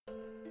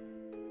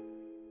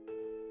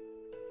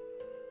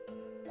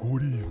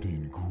Good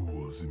evening,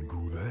 ghouls and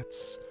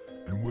ghoulettes,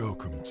 and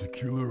welcome to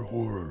Killer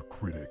Horror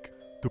Critic,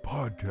 the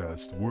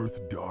podcast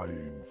worth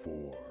dying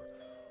for.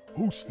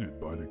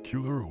 Hosted by the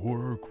Killer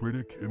Horror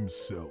Critic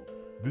himself,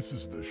 this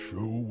is the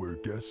show where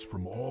guests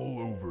from all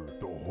over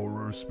the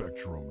horror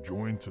spectrum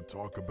join to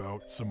talk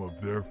about some of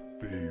their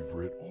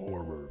favorite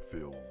horror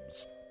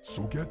films.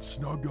 So get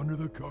snug under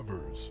the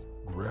covers,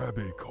 grab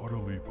a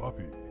cuddly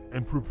puppy,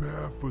 and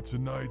prepare for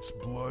tonight's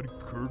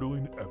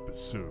blood-curdling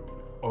episode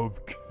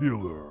of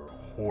Killer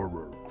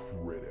Horror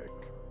Critic.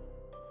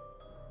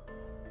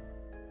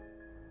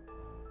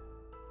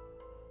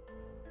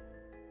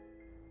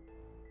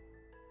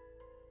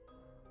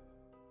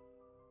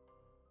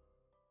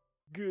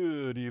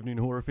 Good evening,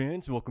 horror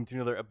fans. Welcome to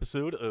another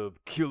episode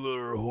of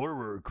Killer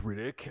Horror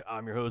Critic.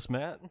 I'm your host,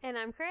 Matt. And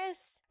I'm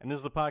Chris. And this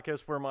is the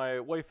podcast where my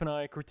wife and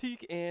I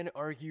critique and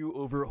argue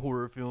over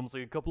horror films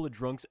like a couple of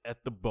drunks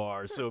at the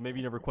bar. So maybe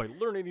you never quite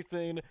learn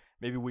anything.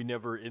 Maybe we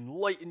never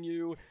enlighten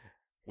you.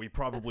 We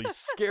probably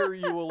scare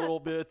you a little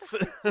bit.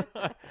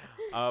 But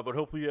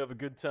hopefully you have a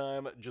good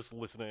time just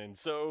listening.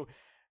 So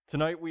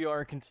tonight we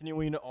are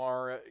continuing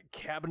our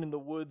Cabin in the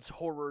Woods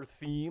horror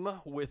theme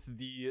with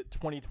the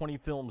 2020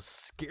 film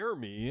Scare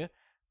Me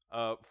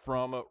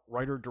from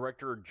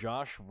writer-director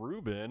Josh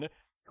Rubin,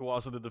 who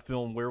also did the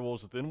film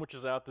Werewolves Within, which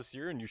is out this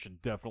year, and you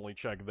should definitely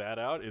check that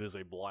out. It is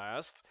a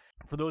blast.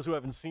 For those who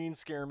haven't seen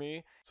Scare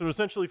Me, so it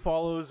essentially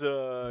follows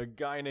a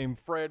guy named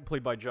Fred,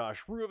 played by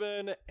Josh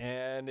Rubin,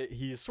 and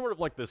he's sort of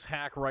like this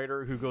hack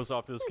writer who goes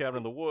off to this cabin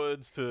in the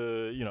woods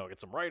to, you know, get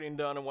some writing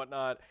done and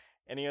whatnot,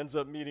 and he ends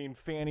up meeting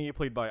Fanny,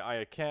 played by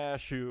Aya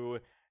Cash, who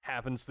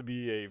happens to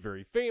be a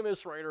very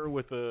famous writer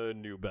with a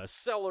new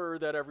bestseller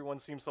that everyone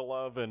seems to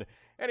love. And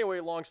anyway,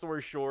 long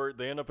story short,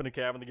 they end up in a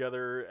cabin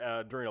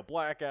together during a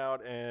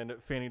blackout, and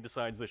Fanny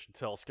decides they should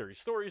tell scary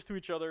stories to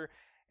each other.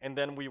 And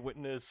then we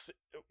witness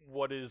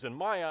what is, in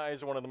my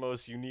eyes, one of the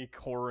most unique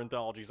horror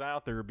anthologies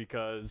out there,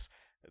 because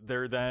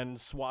they're then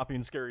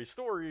swapping scary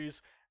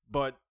stories,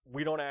 but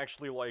we don't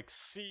actually,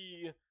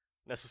 see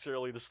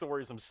necessarily the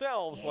stories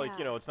themselves.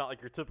 Yeah. It's not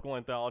like your typical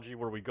anthology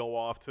where we go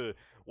off to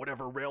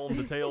whatever realm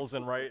the tale's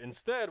in, right?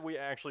 Instead, we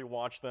actually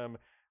watch them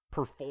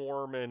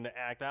perform and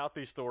act out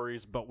these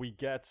stories, but we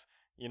get,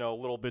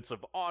 little bits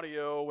of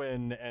audio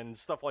and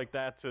stuff like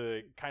that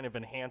to kind of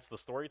enhance the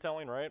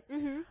storytelling, right?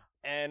 Mm-hmm.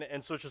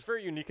 And so it's just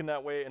very unique in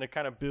that way, and it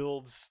kind of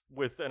builds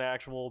with an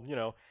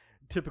actual,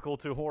 typical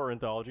to horror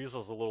anthologies.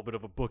 There's a little bit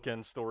of a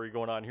bookend story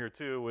going on here,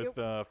 too, with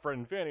Fred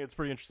and Fanny. It's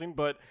pretty interesting,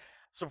 but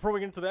so before we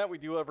get into that, we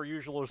do have our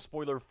usual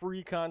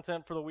spoiler-free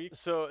content for the week.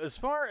 So as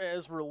far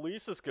as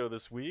releases go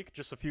this week,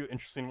 just a few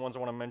interesting ones I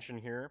want to mention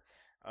here.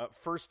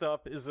 First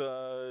up is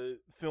a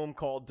film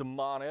called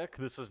Demonic.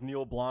 This is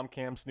Neil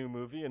Blomkamp's new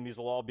movie, and these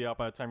will all be out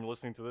by the time you're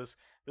listening to this.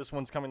 This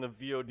one's coming to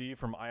VOD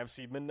from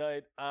IFC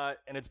Midnight,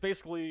 and it's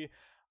basically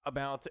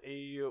about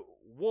a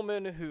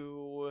woman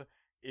who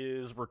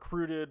is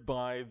recruited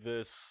by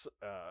this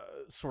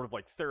sort of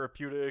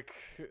therapeutic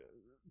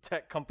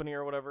tech company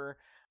or whatever,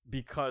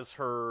 because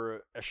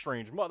her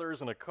estranged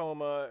mother's in a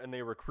coma, and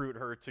they recruit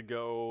her to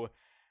go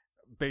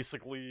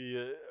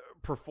basically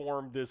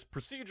perform this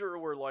procedure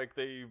where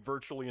they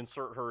virtually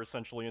insert her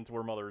essentially into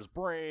her mother's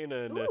brain.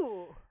 And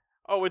Ooh.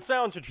 Oh, it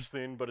sounds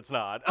interesting, but it's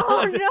not.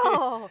 Oh,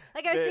 no.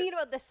 I was thinking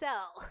about The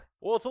Cell.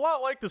 Well, it's a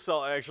lot like The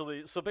Cell,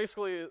 actually. So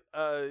basically,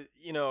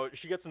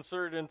 she gets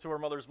inserted into her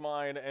mother's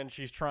mind, and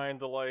she's trying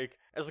to,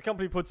 as the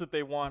company puts it,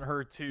 they want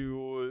her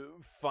to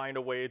find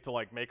a way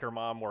to, make her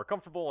mom more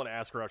comfortable and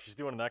ask her how she's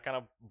doing and that kind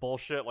of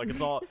bullshit.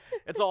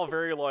 It's all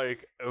very,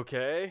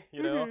 okay,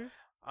 you know?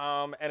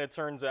 Mm-hmm. And it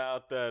turns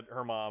out that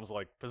her mom's,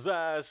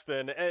 possessed,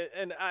 and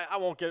I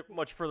won't get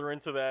much further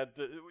into that,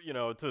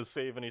 to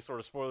save any sort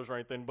of spoilers or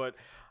anything, but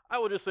I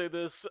will just say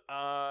this.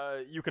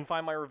 You can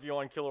find my review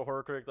on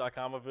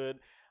killerhorrorcritic.com of it.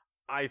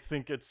 I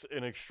think it's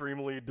an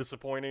extremely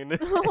disappointing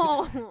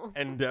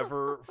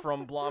endeavor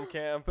from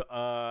Blomkamp.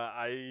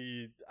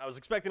 I was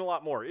expecting a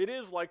lot more. It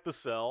is like The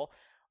Cell,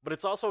 but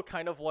it's also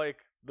kind of like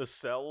The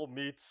Cell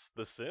meets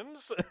The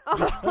Sims,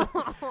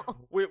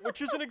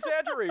 which is an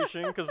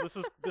exaggeration because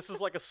this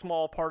is a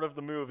small part of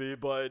the movie,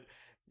 but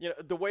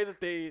the way that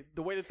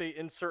they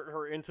insert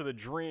her into the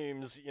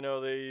dreams,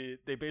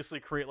 they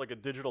basically create a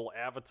digital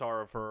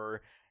avatar of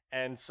her,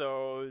 and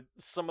so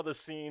some of the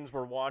scenes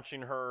we're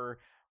watching her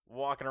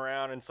walking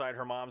around inside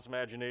her mom's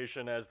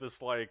imagination as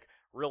this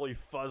really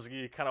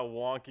fuzzy, kind of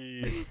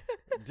wonky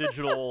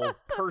digital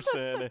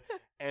person,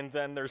 and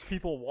then there's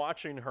people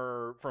watching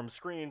her from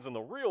screens in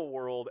the real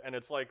world, and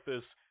it's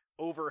this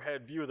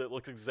overhead view that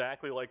looks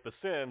exactly like The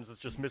Sims. It's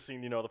just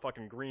missing, the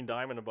fucking green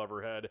diamond above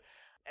her head.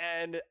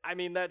 And I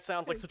mean, that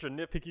sounds like such a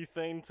nitpicky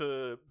thing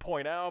to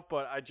point out,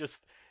 but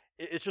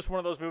it's just one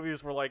of those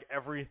movies where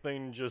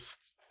everything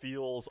just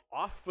feels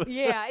off.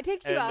 Yeah, it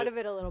takes you out of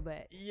it a little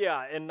bit.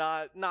 Yeah, and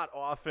not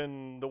off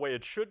in the way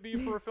it should be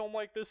for a film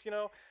like this,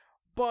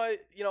 But,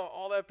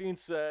 all that being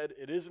said,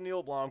 it is a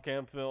Neil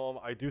Blomkamp film.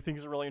 I do think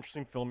he's a really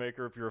interesting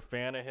filmmaker. If you're a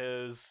fan of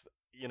his,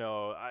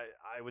 I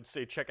would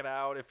say check it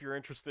out if you're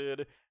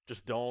interested.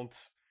 Just don't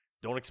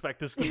don't expect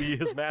this to be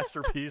his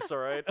masterpiece, all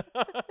right?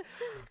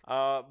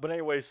 But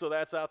anyway, so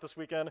that's out this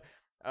weekend.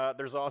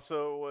 There's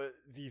also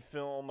the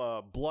film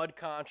Blood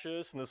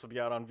Conscious, and this will be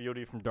out on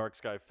VOD from Dark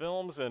Sky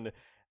Films. And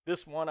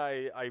this one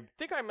I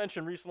think I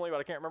mentioned recently, but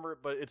I can't remember.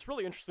 But it's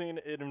really interesting.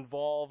 It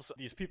involves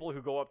these people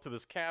who go up to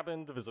this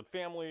cabin to visit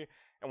family,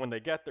 and when they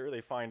get there,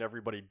 they find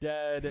everybody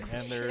dead.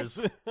 And there's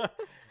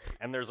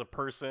and there's a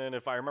person,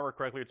 if I remember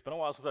correctly, it's been a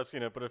while since I've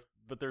seen it,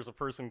 but there's a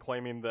person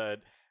claiming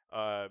that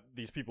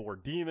these people were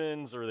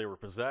demons or they were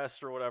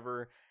possessed or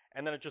whatever.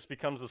 And then it just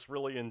becomes this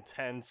really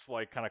intense,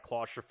 like, kind of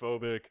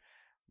claustrophobic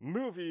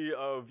movie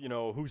of, you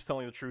know, who's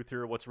telling the truth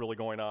here, what's really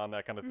going on,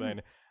 that kind of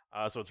thing.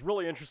 So it's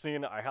really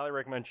interesting. I highly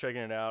recommend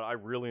checking it out. I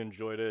really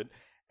enjoyed it.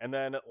 And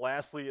then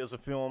lastly is a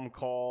film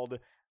called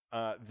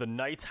The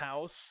Night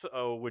House,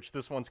 which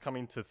this one's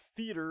coming to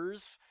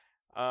theaters,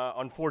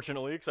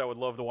 unfortunately, because I would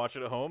love to watch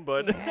it at home.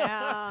 But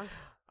Yeah.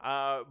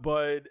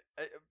 but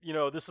you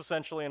know, this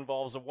essentially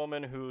involves a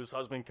woman whose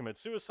husband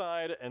commits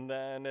suicide, and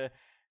then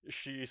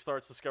she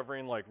starts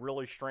discovering like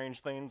really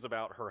strange things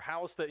about her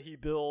house that he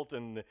built,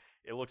 and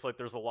it looks like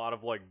there's a lot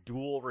of like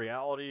dual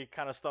reality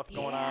kind of stuff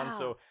going on.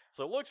 So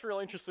it looks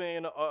really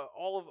interesting.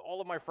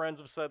 All of my friends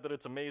have said that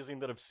it's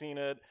amazing that have seen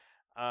it.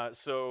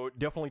 So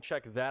definitely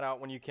check that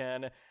out when you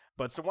can.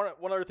 But so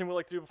one other thing we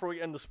like to do before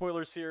we end the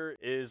spoilers here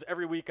is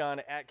every week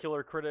on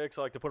 @KillerCritics,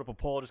 I like to put up a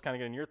poll, just kind of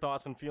getting your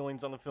thoughts and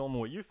feelings on the film and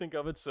what you think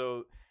of it.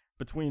 So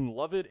between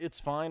love it, it's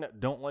fine,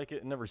 don't like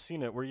it, and never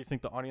seen it, where do you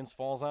think the audience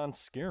falls on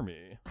Scare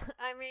Me?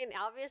 I mean,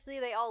 obviously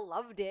they all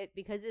loved it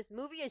because this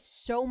movie is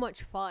so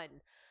much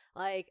fun.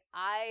 Like,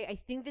 I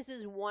think this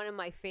is one of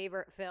my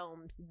favorite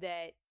films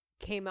that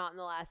came out in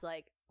the last,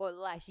 the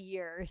last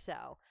year or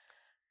so.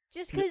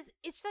 Just because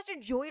it's such a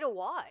joy to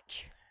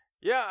watch.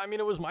 Yeah, I mean,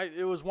 it was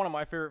one of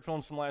my favorite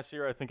films from last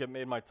year. I think it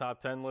made my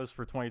top 10 list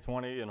for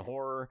 2020 in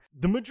horror.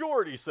 The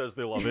majority says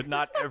they love it,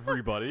 not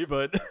everybody,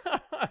 but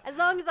as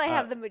long as I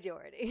have the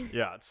majority.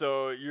 Yeah,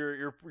 so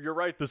you're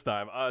right this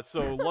time.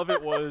 So Love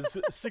It was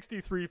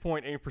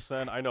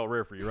 63.8%. I know,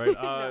 rare for you,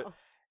 right? No.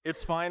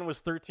 It's Fine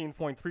was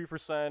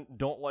 13.3%.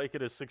 Don't Like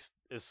It is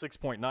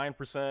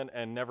 6.9%,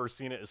 and Never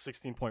Seen It is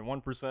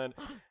 16.1%.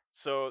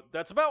 So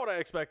that's about what I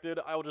expected.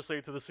 I will just say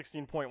to the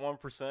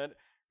 16.1%.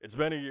 It's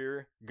been a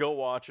year. Go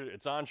watch it.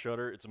 It's on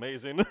Shudder. It's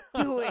amazing.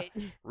 Do it.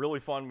 Really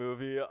fun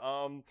movie.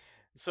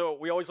 So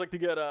we always like to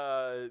get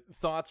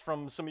thoughts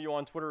from some of you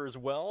on Twitter as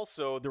well.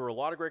 So there were a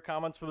lot of great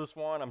comments for this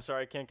one. I'm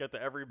sorry I can't get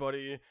to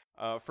everybody.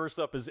 First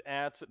up is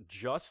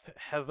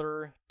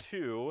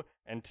 @JustHeather2,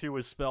 and 2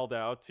 is spelled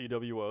out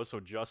TWO,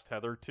 so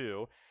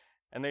JustHeather2.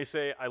 And they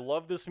say, I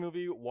love this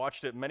movie,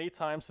 watched it many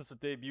times since it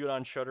debuted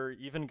on Shudder,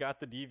 even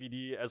got the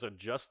DVD as a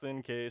just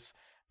in case,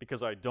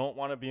 because I don't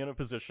want to be in a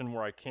position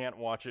where I can't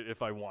watch it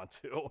if I want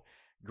to.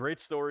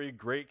 Great story,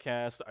 great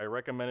cast. I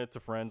recommend it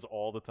to friends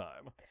all the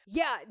time.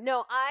 Yeah,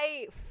 no,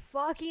 I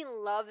fucking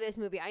love this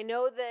movie. I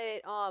know that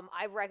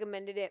I've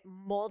recommended it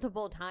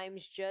multiple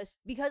times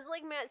just because,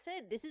 like Matt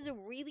said, this is a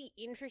really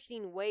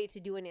interesting way to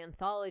do an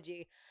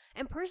anthology.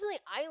 And personally,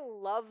 I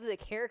love the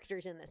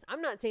characters in this. I'm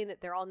not saying that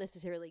they're all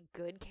necessarily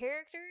good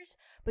characters,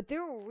 but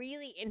they're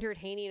really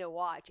entertaining to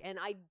watch. And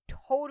I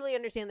totally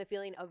understand the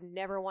feeling of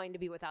never wanting to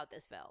be without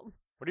this film.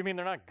 What do you mean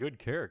they're not good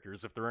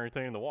characters if they're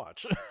entertaining to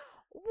watch?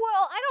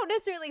 Well, I don't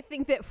necessarily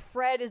think that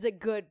Fred is a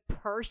good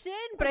person,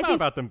 but it's I not think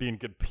about them being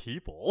good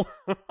people.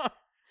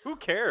 Who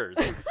cares?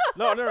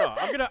 No.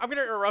 I'm gonna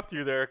interrupt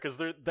you there because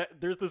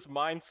there's this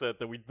mindset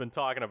that we've been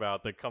talking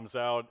about that comes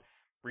out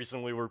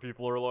recently where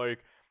people are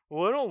like,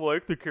 well, I don't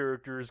like the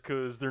characters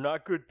because they're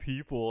not good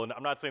people. And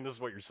I'm not saying this is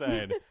what you're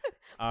saying.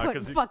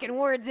 putting fucking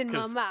words in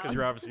my mouth. Because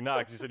you're obviously not,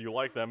 because you said you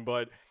like them.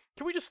 But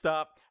can we just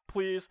stop,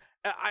 please?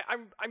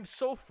 I'm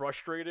so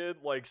frustrated,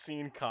 like,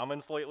 seeing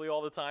comments lately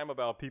all the time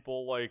about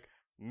people, like,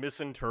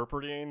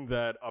 misinterpreting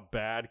that a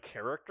bad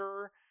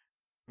character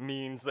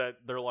means that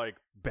they're, like,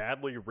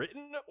 badly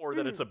written or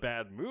that it's a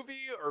bad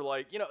movie or,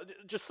 like, you know,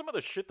 just some of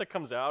the shit that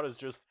comes out is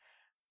just,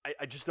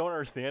 I just don't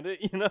understand it,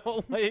 you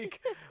know? Like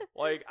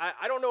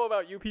I don't know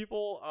about you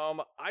people.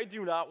 I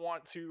do not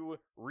want to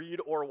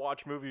read or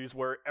watch movies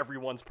where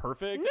everyone's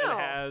perfect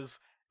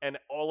and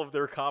all of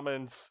their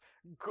comments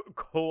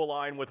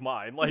co-align with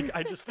mine. Like,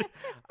 I just,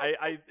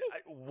 I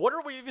what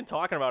are we even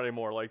talking about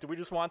anymore? Like, do we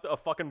just want a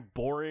fucking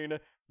boring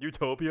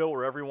utopia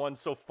where everyone's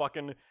so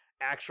fucking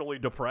actually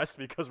depressed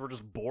because we're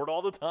just bored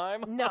all the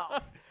time? No.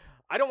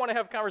 I don't want to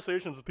have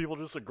conversations with people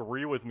who just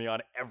agree with me on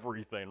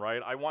everything, right?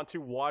 I want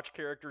to watch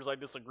characters I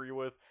disagree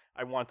with.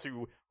 I want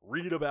to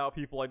read about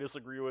people I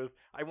disagree with.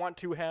 I want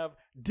to have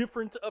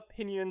different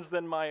opinions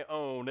than my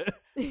own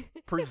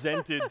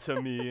presented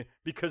to me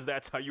because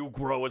that's how you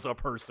grow as a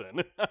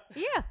person.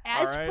 Yeah,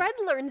 as right? Fred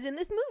learns in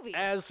this movie.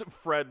 As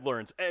Fred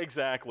learns.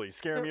 Exactly.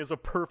 Scare Me is a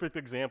perfect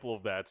example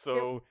of that.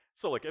 So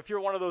like, if you're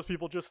one of those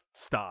people, just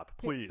stop.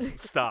 Please,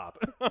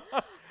 stop.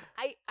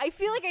 I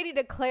feel like I need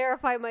to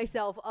clarify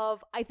myself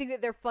of I think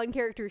that they're fun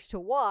characters to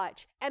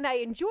watch and I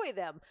enjoy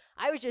them.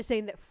 I was just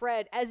saying that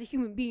Fred, as a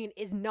human being,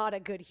 is not a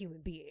good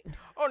human being.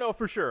 Oh, no,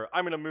 for sure.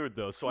 I'm in a mood,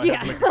 though, so I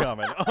have to make a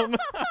comment.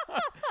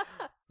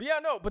 But yeah,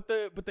 no, but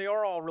they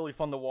are all really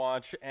fun to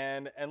watch,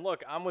 and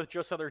look, I'm with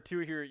Just Heather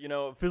 2 here. You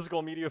know,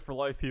 physical media for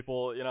life,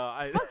 people. You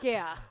know, Fuck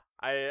yeah.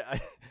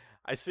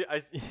 I see.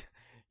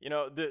 You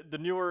know, the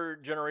newer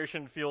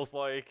generation feels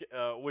like,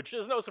 which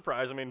is no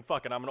surprise. I mean,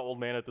 fuck it, I'm an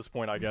old man at this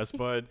point, I guess.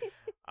 But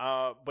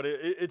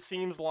it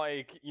seems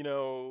like, you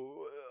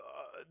know,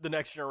 the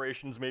next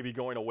generation's maybe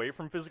going away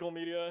from physical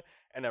media,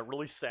 and that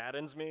really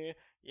saddens me.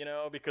 You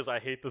know, because I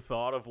hate the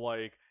thought of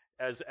like,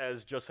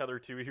 as Just Heather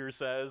 2 here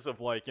says,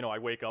 of like, you know, I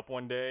wake up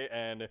one day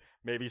and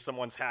maybe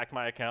someone's hacked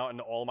my account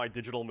and all my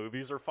digital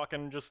movies are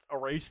fucking just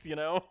erased, you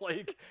know?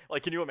 Like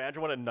can you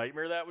imagine what a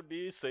nightmare that would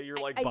be? Say you're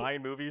like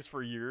buying movies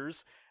for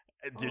years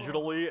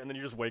digitally, and then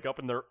you just wake up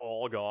and they're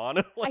all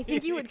gone. Like, I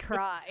think you would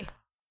cry.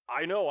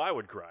 I know I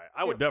would cry.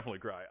 I would definitely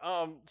cry.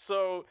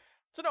 So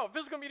no,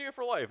 physical media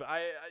for life.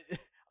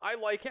 I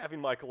like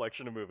having my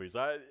collection of movies.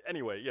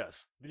 Anyway,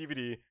 yes,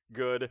 DVD,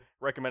 good.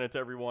 Recommend it to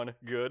everyone,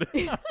 good.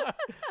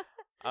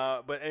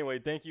 But anyway,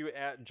 thank you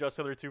at Just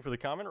Heather 2 for the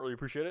comment. Really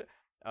appreciate it.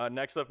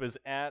 Next up is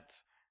at,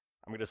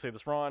 I'm going to say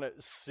this wrong,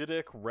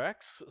 Siddiq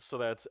Rex. So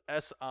that's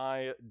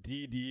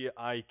SIDDIQREX.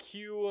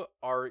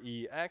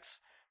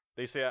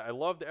 They say, I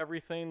loved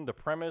everything, the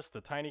premise,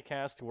 the tiny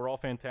cast, who were all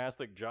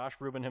fantastic. Josh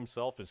Rubin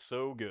himself is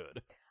so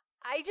good.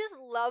 I just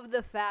love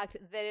the fact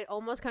that it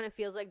almost kind of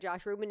feels like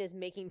Josh Rubin is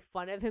making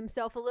fun of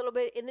himself a little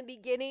bit in the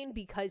beginning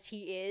because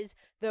he is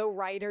the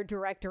writer,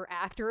 director,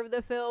 actor of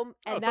the film,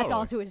 and that's totally.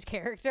 also his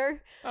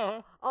character.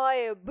 Uh-huh.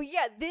 But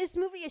yeah, this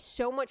movie is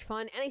so much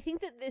fun, and I think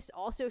that this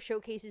also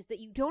showcases that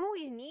you don't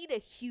always need a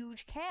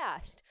huge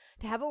cast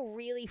to have a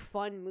really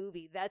fun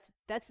movie. That's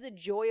the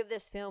joy of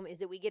this film, is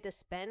that we get to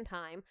spend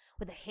time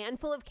with a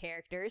handful of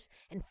characters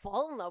and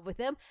fall in love with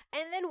them,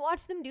 and then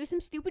watch them do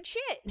some stupid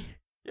shit.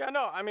 Yeah,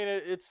 no, I mean,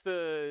 it's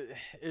the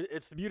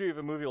beauty of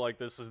a movie like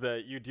this is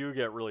that you do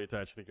get really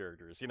attached to the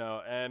characters, you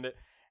know, and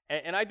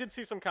I did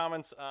see some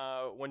comments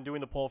when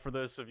doing the poll for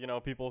this of, you know,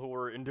 people who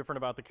were indifferent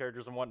about the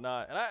characters and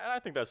whatnot, and I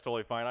think that's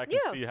totally fine. I can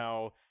see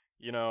how,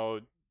 you know,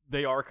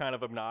 they are kind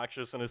of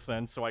obnoxious in a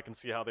sense, so I can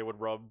see how they would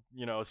rub,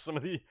 you know, some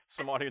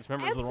audience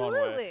members the wrong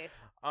way.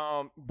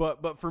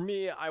 But for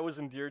me, I was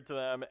endeared to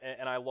them,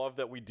 and I love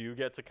that we do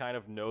get to kind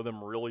of know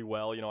them really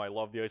well. You know, I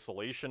love the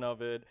isolation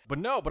of it.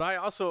 But I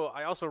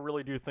also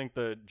really do think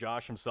that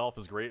Josh himself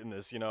is great in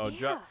this. You know,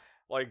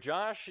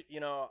 Josh, you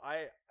know,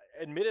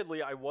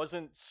 admittedly I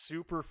wasn't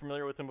super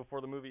familiar with him before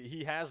the movie.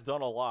 He has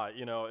done a lot.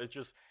 You know,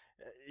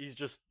 he's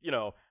just, you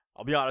know,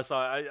 I'll be honest,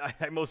 I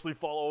mostly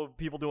follow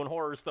people doing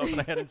horror stuff,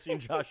 and I hadn't seen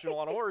Josh doing a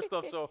lot of horror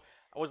stuff, so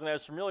I wasn't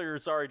as familiar.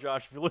 Sorry,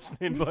 Josh, if you're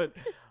listening, but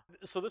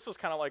so this was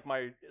kind of like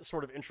my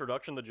sort of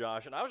introduction to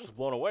Josh, and I was just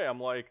blown away. I'm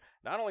like,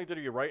 not only did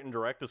he write and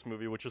direct this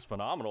movie, which is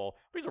phenomenal,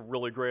 but he's a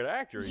really great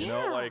actor, you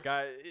know? Like,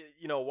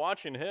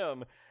 watching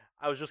him,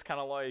 I was just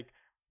kind of like,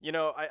 you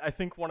know, I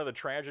think one of the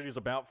tragedies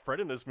about Fred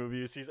in this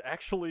movie is he's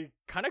actually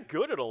kind of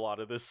good at a lot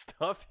of this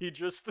stuff. He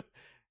just...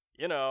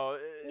 You know,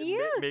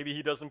 maybe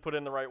he doesn't put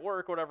in the right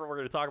work, whatever. We're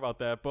going to talk about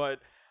that. But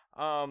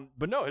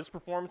no, his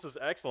performance is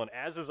excellent,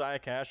 as is Aya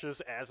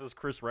Cassius, as is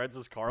Chris Reds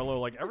as Carlo.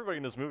 Like, everybody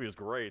in this movie is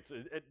great.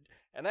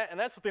 And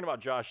that's the thing about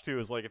Josh, too,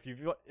 is like, if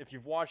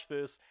you've watched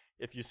this,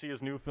 if you see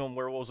his new film,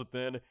 Werewolves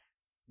Within,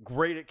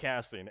 great at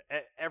casting.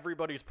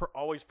 Everybody's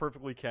always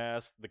perfectly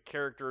cast. The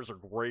characters are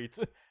great.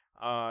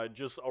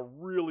 Just a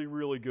really,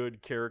 really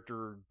good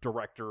character,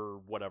 director,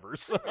 whatever.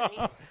 So,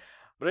 nice.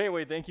 But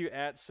anyway, thank you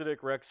at Siddiq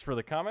Rex for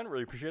the comment.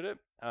 Really appreciate it.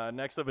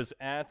 Next up is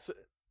at,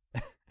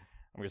 I'm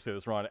going to say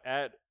this wrong,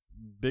 at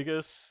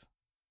Biggest,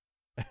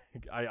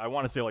 I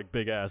want to say like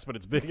big ass, but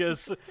it's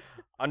Biggest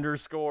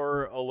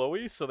 _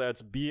 Eloi. So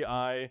that's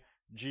BIGAS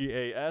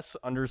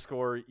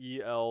 _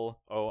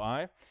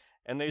 ELOI.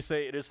 And they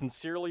say, it is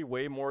sincerely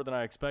way more than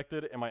I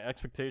expected, and my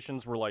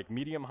expectations were like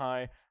medium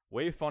high,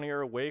 way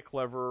funnier, way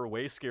cleverer,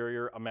 way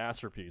scarier, a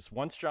masterpiece.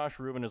 Once Josh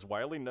Rubin is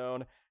widely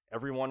known,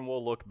 everyone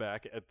will look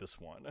back at this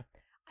one.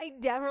 I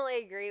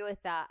definitely agree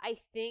with that. I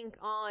think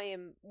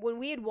when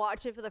we had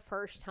watched it for the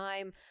first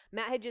time,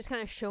 Matt had just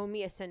kind of shown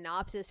me a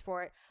synopsis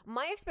for it.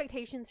 My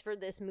expectations for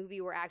this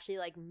movie were actually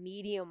like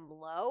medium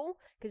low,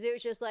 because it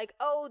was just like,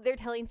 oh, they're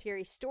telling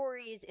scary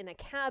stories in a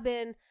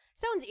cabin.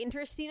 Sounds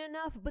interesting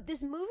enough, but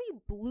this movie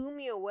blew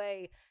me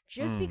away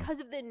just because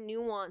of the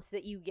nuance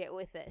that you get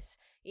with this.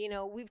 You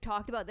know, we've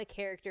talked about the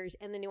characters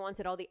and the nuance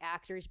that all the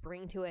actors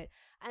bring to it,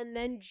 and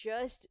then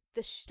just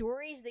the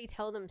stories they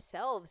tell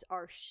themselves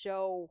are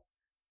so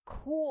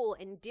cool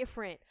and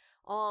different,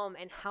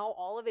 and how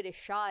all of it is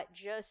shot,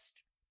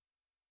 just,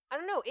 I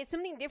don't know, it's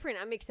something different.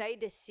 I'm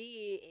excited to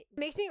see. It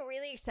makes me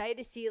really excited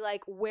to see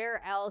like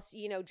where else,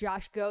 you know,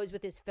 Josh goes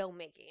with his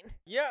filmmaking.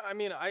 Yeah, I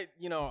mean, I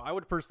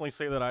would personally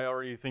say that I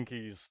already think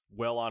he's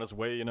well on his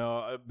way, you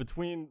know,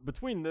 between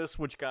this,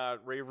 which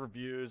got rave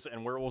reviews,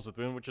 and Werewolves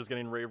Within, which is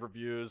getting rave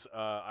reviews.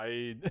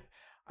 I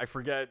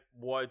forget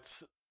what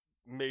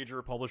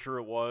major publisher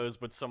it was,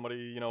 but somebody,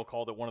 you know,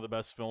 called it one of the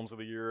best films of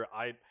the year.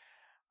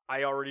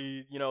 I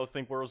already, you know,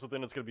 think Werewolves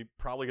Within is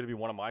probably going to be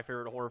one of my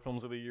favorite horror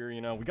films of the year. You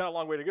know, we got a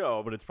long way to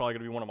go, but it's probably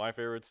going to be one of my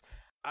favorites.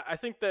 I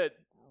think that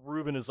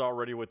Rubin is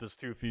already, with his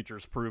two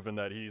features, proven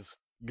that he's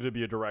going to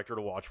be a director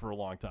to watch for a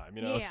long time,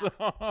 you know?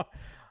 Yeah.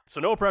 So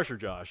no pressure,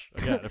 Josh.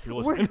 Again, if you're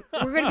listening.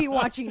 we're going to be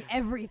watching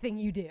everything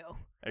you do.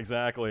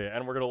 Exactly,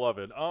 and we're going to love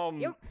it.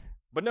 Yep.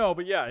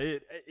 But yeah,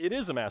 it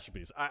is a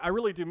masterpiece. I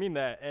really do mean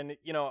that. And,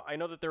 you know, I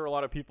know that there are a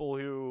lot of people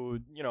who,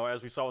 you know,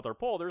 as we saw with our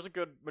poll, there's a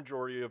good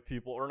majority of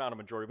people, or not a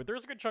majority, but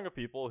there's a good chunk of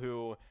people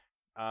who,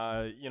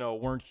 you know,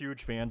 weren't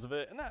huge fans of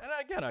it. And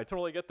again, I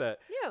totally get that.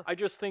 Yeah. I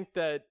just think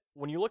that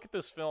when you look at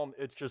this film,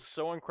 it's just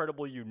so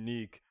incredibly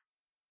unique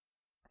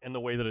in the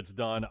way that it's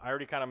done. I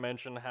already kind of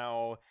mentioned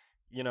how,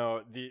 you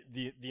know,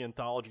 the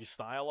anthology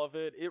style of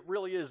it, it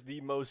really is the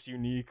most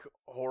unique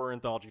horror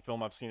anthology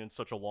film I've seen in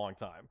such a long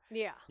time.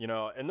 Yeah. You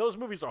know, and those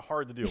movies are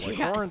hard to do. Like,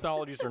 Yes. horror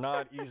anthologies are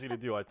not easy to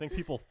do. I think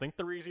people think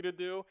they're easy to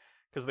do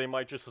because they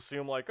might just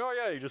assume, like, oh,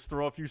 yeah, you just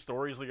throw a few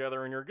stories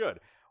together and you're good.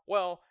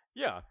 Well,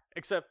 yeah,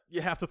 except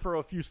you have to throw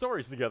a few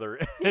stories together,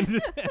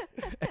 and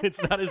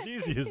it's not as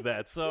easy as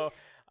that. So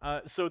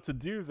to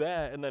do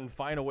that and then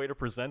find a way to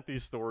present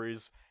these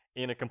stories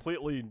in a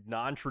completely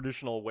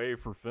non-traditional way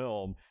for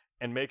film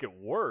and make it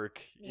work,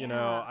 you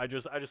know, I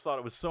just thought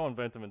it was so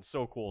inventive and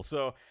so cool.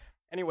 So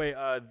anyway,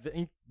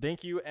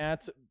 thank you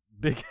at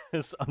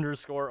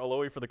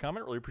biggest_Aloe for the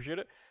comment. Really appreciate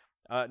it.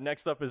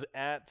 Next up is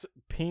at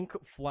Pink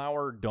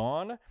Flower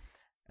Dawn,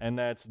 and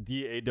that's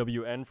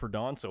DAWN for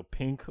Dawn, so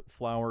Pink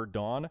Flower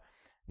Dawn.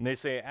 And they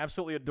say,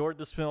 absolutely adored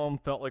this film,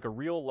 felt like a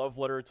real love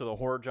letter to the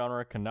horror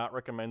genre, cannot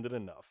recommend it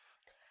enough.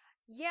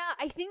 Yeah,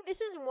 I think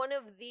this is one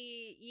of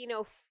the, you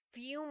know,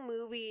 few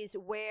movies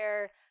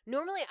where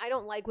normally I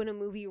don't like when a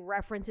movie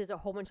references a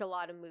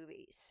lot of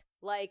movies.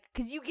 Like,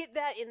 because you get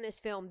that in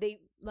this film. They,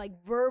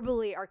 like,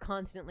 verbally are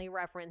constantly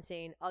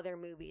referencing other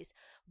movies.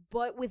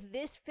 But with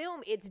this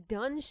film, it's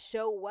done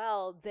so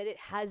well that it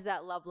has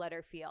that love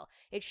letter feel.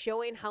 It's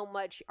showing how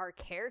much our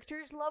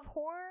characters love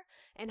horror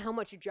and how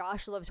much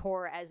Josh loves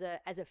horror as a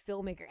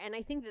filmmaker. And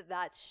I think that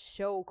that's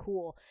so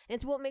cool. And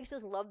it's what makes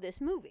us love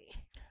this movie.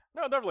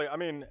 No, definitely. I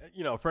mean,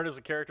 you know, Fred as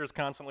a character is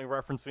constantly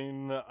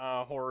referencing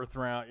horror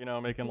throughout, you know,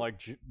 making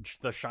like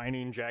the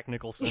Shining Jack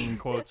Nicholson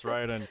quotes,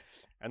 right?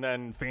 And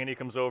then Fanny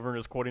comes over and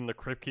is quoting the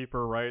Crypt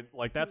Keeper, right?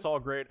 Like, that's all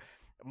great.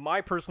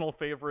 My personal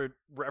favorite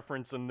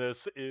reference in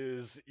this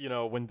is, you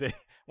know, when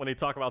they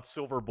talk about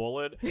Silver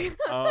Bullet.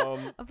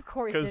 Of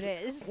course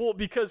it is. Well,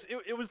 because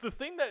it was the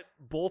thing that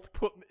both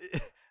put...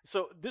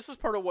 So this is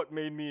part of what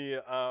made me...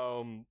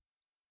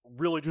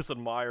 really just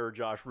admire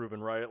Josh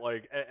Rubin, right?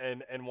 Like,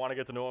 and want to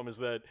get to know him is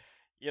that,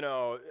 you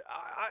know,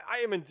 I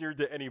am endeared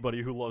to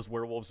anybody who loves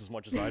werewolves as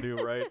much as I do,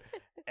 right?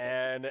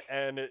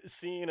 and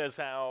seeing as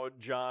how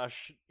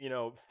Josh, you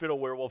know, fit a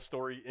werewolf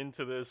story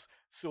into this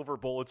Silver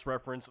Bullets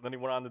reference, and then he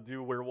went on to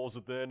do Werewolves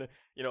Within,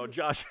 you know,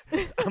 Josh,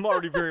 I'm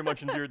already very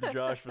much endeared to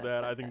Josh for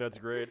that. I think that's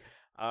great,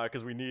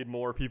 because we need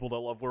more people that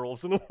love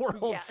werewolves in the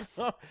world. Yes.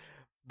 So.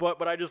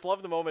 But I just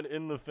love the moment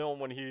in the film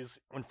when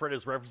Fred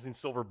is referencing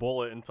Silver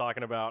Bullet and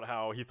talking about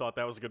how he thought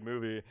that was a good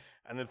movie,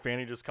 and then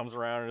Fanny just comes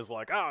around and is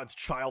like, "Oh, it's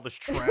childish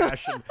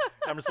trash," and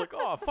I'm just like,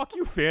 "Oh, fuck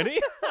you, Fanny."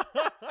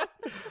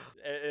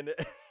 and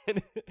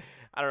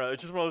I don't know,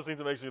 it's just one of those things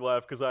that makes me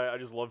laugh because I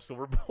just love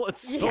Silver Bullet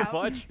so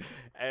much,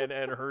 and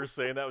her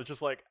saying that was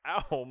just like,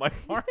 "Ow, my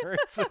heart."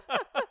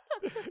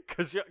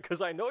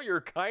 Because I know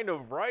you're kind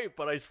of right,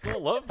 but I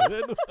still love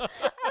it. I like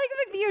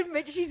that you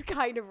admit she's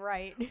kind of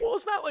right. Well,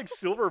 it's not like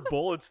Silver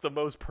Bullet's the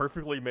most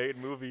perfectly made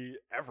movie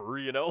ever,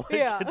 you know?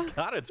 Like, It's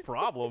got its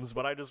problems,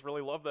 but I just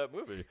really love that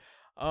movie.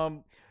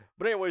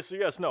 But anyway, so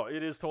yes, no,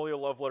 it is totally a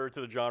love letter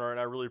to the genre, and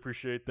I really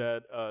appreciate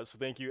that. So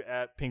thank you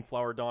at Pink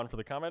Flower Dawn for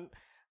the comment.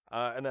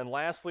 And then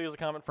lastly is a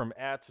comment from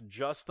at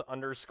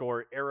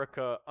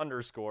just_Erica_.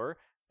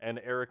 And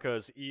Erica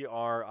is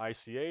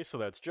ERICA, so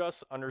that's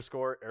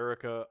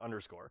just_Erica_.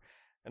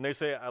 And they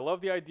say, I love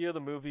the idea of the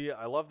movie,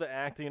 I love the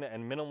acting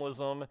and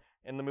minimalism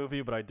in the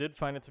movie, but I did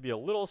find it to be a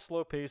little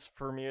slow-paced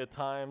for me at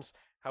times.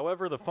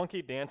 However, the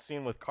funky dance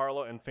scene with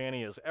Carla and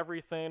Fanny is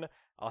everything.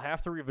 I'll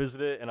have to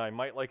revisit it, and I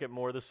might like it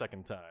more the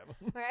second time.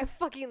 I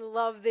fucking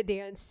love the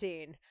dance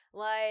scene.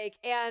 Like,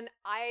 and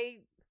I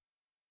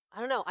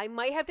don't know, I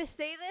might have to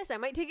say this, I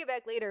might take it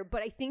back later,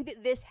 but I think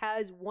that this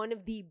has one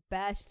of the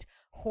best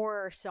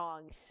horror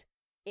songs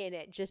in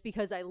it, just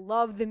because I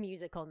love the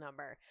musical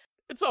number.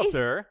 It's up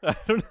there. I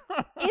don't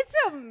know. It's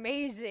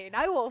amazing.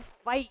 I will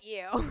fight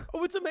you.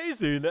 Oh, it's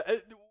amazing.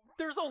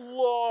 There's a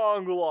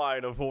long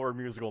line of horror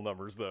musical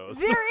numbers, though.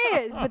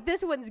 There is, but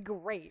this one's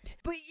great.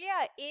 But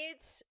yeah,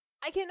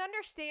 I can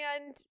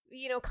understand,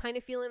 you know, kind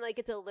of feeling like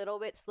it's a little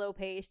bit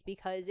slow-paced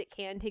because it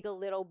can take a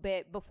little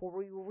bit before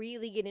we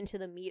really get into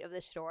the meat of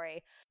the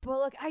story. But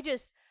look, I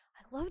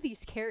love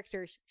these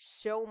characters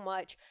so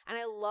much, and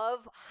I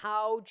love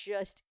how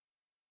just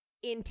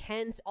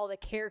intense all the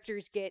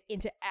characters get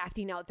into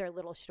acting out their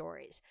little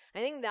stories. I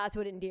think that's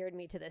what endeared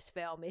me to this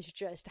film, is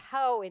just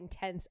how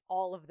intense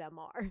all of them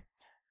are.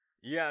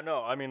 Yeah,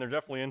 no, I mean, they're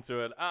definitely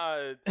into it.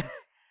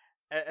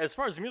 As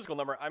far as the musical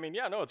number, I mean,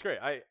 yeah, no, it's great.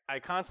 I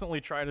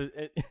constantly try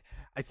to...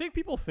 I think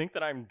people think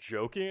that I'm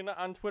joking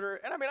on Twitter,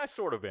 and I mean, I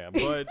sort of am,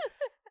 but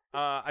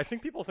I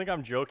think people think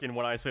I'm joking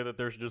when I say that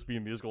there should just be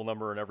a musical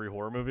number in every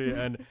horror movie,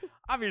 and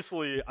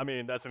obviously, I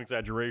mean that's an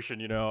exaggeration.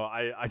 You know,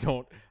 I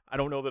don't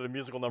know that a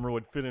musical number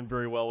would fit in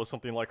very well with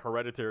something like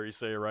Hereditary,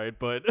 say, right?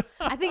 But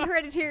I think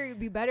Hereditary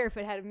would be better if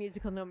it had a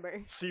musical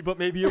number. See, but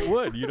maybe it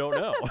would. You don't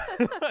know.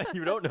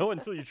 You don't know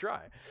until you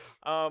try.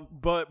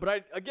 But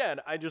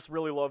I just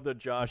really love that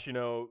Josh, you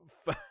know,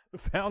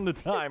 found the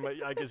time,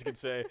 I guess you could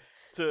say,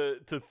 to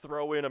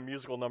throw in a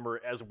musical number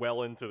as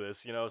well into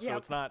this, you know. So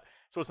it's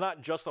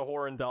not just a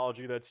horror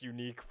anthology that's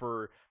unique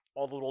for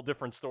all the little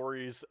different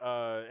stories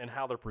and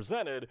how they're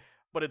presented,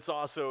 but it's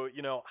also,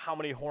 you know, how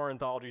many horror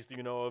anthologies do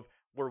you know of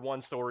where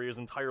one story is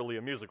entirely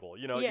a musical?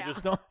 You know, you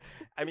just don't.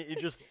 I mean,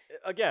 just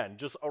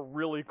a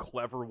really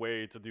clever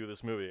way to do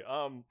this movie.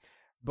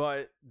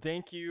 But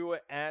thank you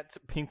at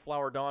Pink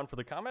Flower Dawn for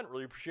the comment.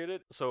 Really appreciate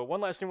it. So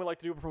one last thing we'd like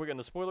to do before we get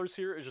into spoilers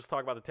here is just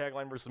talk about the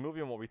tagline versus the movie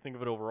and what we think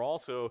of it overall.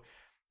 So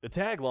the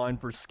tagline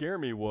for Scare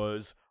Me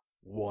was,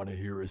 "Wanna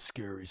hear a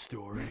scary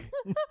story?"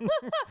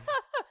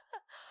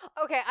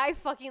 Okay, I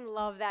fucking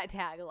love that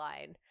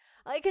tagline.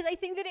 Like, because I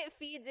think that it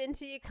feeds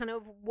into kind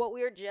of what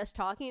we were just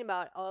talking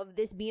about of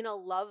this being a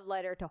love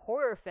letter to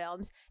horror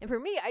films. And for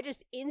me, I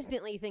just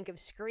instantly think of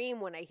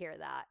Scream when I hear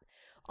that.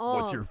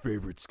 What's your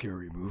favorite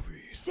scary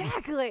movie?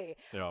 Exactly.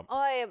 Yeah.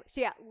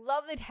 So yeah,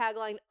 love the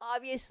tagline.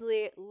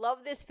 Obviously,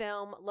 love this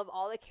film. Love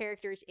all the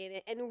characters in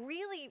it. And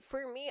really,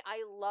 for me,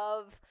 I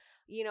love,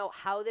 you know,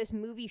 how this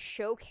movie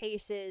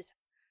showcases,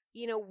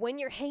 you know, when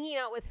you're hanging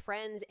out with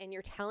friends and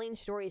you're telling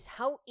stories,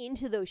 how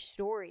into those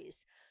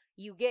stories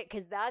you get,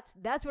 because that's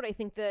what I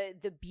think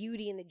the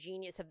beauty and the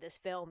genius of this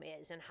film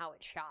is and how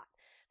it's shot.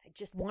 I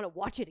just want to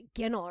watch it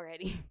again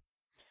already.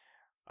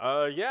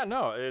 Yeah,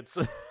 no, it's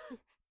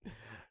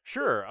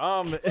sure.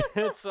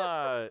 It's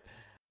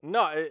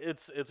no,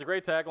 it's a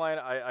great tagline.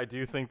 I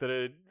do think that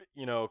it,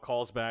 you know,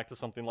 calls back to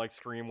something like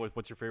Scream with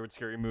 "What's your favorite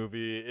scary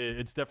movie?"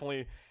 It's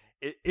definitely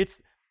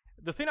it's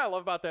the thing I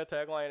love about that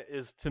tagline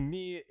is, to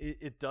me,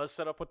 it does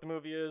set up what the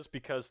movie is,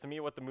 because to me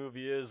what the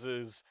movie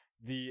is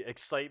the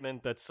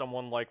excitement that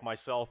someone like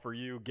myself or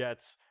you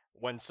gets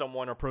when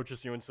someone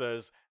approaches you and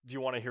says, "Do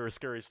you want to hear a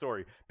scary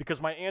story?" Because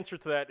my answer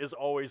to that is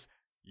always,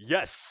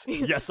 yes,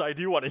 I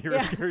do want to hear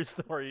a scary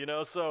story, you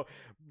know? So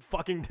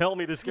fucking tell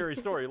me the scary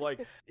story.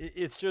 Like,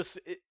 it's just,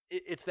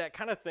 it's that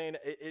kind of thing.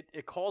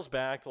 It calls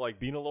back to like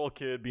being a little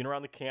kid, being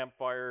around the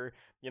campfire,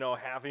 you know,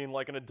 having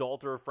like an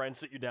adult or a friend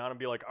sit you down and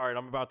be like, "All right,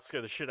 I'm about to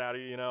scare the shit out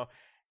of you," you know?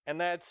 And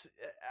that's,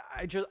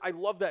 I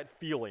love that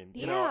feeling,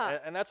 you know?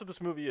 And that's what this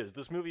movie is.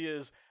 This movie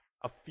is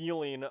a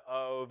feeling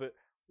of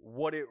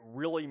what it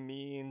really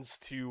means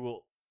to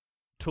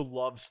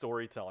love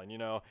storytelling, you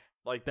know?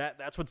 Like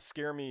that's what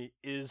Scare Me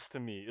is to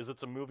me, is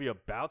it's a movie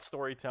about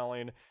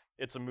storytelling.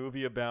 It's a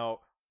movie about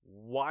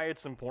why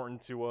it's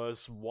important to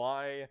us,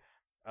 why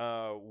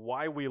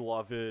we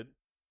love it,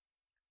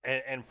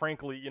 and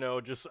frankly, you know,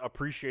 just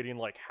appreciating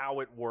like how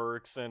it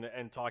works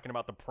and talking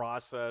about the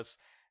process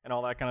and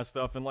all that kind of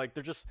stuff. And like,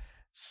 there's just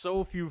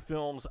so few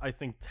films I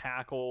think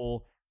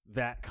tackle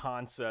that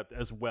concept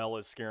as well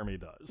as Scare Me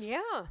does.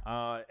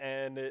 Yeah.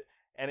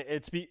 And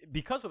it's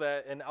because of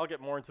that, and I'll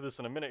get more into this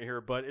in a minute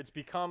here, but it's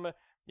become,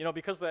 you know,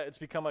 because of that, it's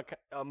become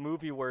a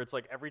movie where it's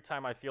like every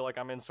time I feel like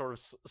I'm in sort of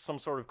some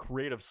sort of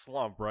creative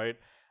slump, right?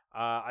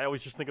 I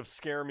always just think of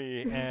Scare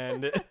Me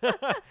and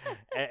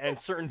and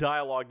certain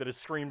dialogue that is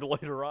screamed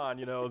later on,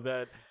 you know,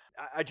 that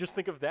I just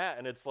think of that,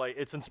 and it's like,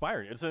 it's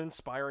inspiring. It's an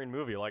inspiring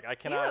movie. Like, I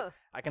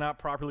cannot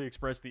properly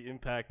express the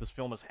impact this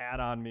film has had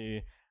on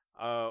me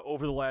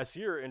over the last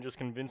year, and just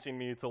convincing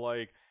me to,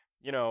 like,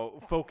 you know,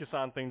 focus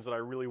on things that I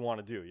really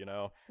want to do, you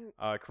know,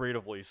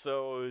 creatively.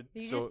 So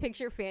you just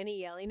picture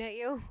Fanny yelling at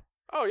you?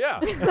 Oh, yeah.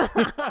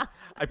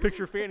 I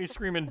picture Fanny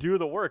screaming, "Do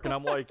the work," and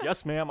I'm like,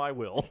 "Yes, ma'am, I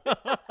will."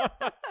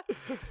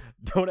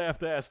 Don't have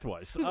to ask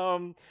twice.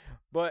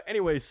 But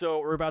anyway, so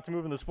we're about to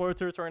move into spoiler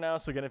territory now.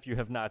 So again, if you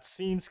have not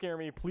seen Scare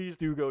Me, please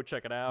do go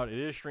check it out. It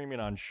is streaming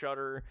on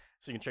Shudder,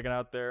 so you can check it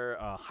out there.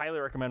 Highly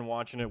recommend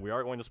watching it. We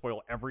are going to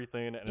spoil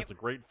everything, and it's a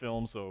great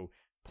film, so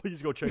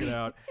please go check it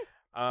out.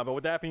 But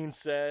with that being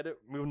said,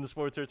 moving to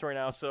spoiler territory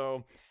now.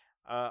 So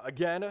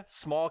again,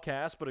 small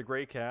cast, but a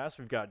great cast.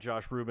 We've got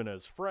Josh Rubin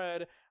as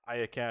Fred,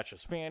 Aya Catch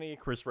as Fanny,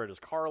 Chris Redd as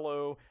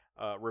Carlo,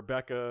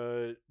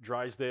 Rebecca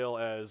Drysdale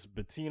as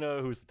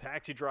Bettina, who's the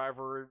taxi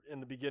driver in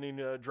the beginning,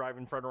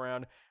 driving Fred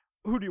around.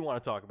 Who do you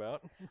want to talk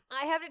about?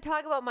 I have to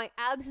talk about my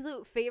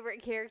absolute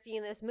favorite character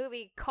in this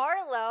movie,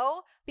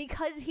 Carlo,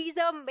 because he's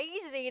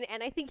amazing,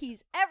 and I think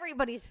he's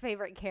everybody's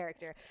favorite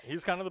character.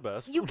 He's kind of the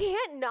best. You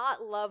can't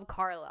not love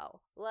Carlo.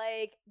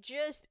 Like,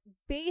 just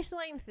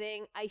baseline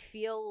thing, I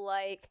feel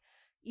like,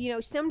 you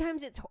know,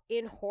 sometimes it's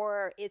in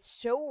horror, it's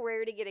so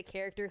rare to get a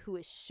character who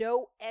is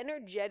so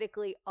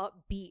energetically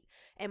upbeat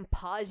and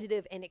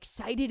positive and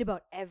excited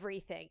about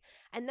everything.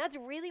 And that's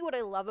really what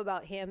I love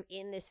about him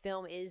in this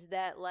film, is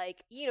that,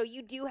 like, you know,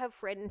 you do have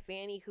Fred and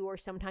Fanny who are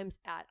sometimes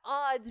at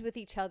odds with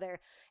each other,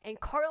 and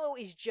Carlo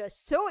is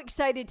just so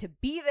excited to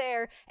be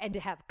there and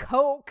to have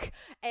Coke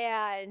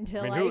and to,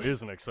 I mean, like, who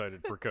isn't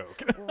excited for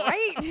Coke?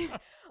 Right?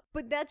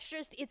 But that's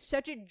just, it's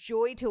such a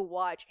joy to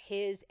watch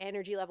his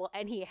energy level.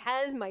 And he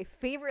has my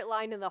favorite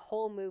line in the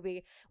whole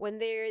movie when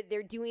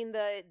they're doing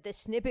the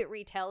snippet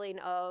retelling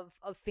of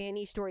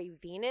Fanny's story,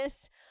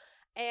 Venus.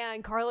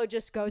 And Carlo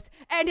just goes,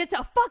 and it's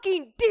a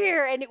fucking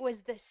deer, and it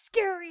was the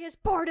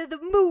scariest part of the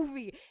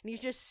movie. And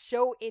he's just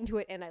so into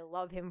it, and I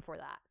love him for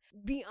that.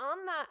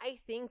 Beyond that, I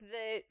think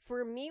that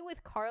for me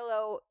with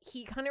Carlo,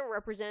 he kind of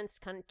represents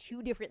kind of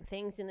two different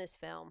things in this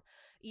film.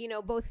 You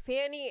know, both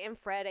Fanny and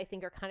Fred, I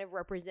think, are kind of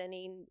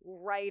representing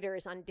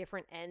writers on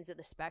different ends of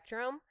the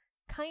spectrum.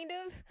 Kind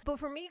of. But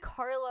for me,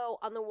 Carlo,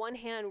 on the one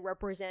hand,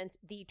 represents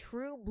the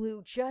true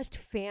blue just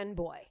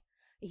fanboy.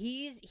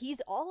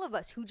 He's all of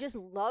us who just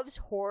loves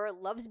horror,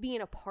 loves being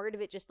a part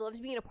of it, just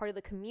loves being a part of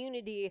the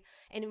community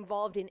and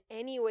involved in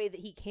any way that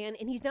he can.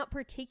 And he's not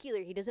particular.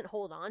 He doesn't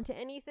hold on to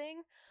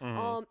anything.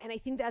 And I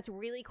think that's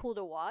really cool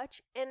to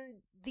watch. And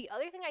the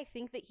other thing I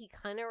think that he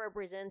kind of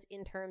represents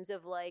in terms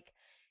of like,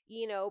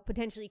 you know,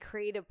 potentially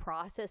creative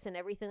process and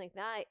everything like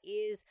that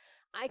is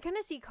I kind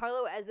of see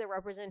Carlo as the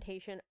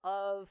representation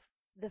of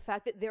the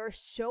fact that there are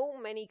so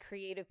many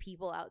creative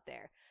people out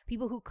there.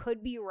 People who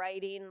could be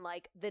writing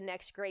like the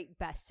next great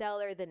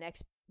bestseller, the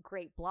next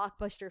great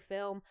blockbuster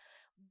film,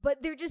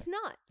 but they're just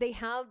not. They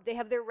have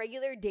their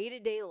regular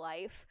day-to-day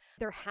life.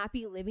 They're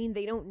happy living.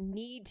 They don't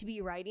need to be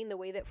writing the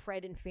way that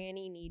Fred and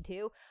Fanny need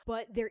to,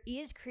 but there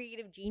is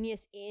creative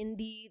genius in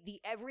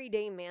the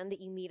everyday man that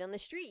you meet on the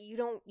street. You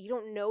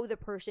don't know the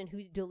person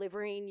who's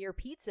delivering your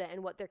pizza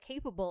and what they're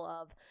capable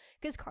of.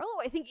 Because Carlo,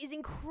 I think, is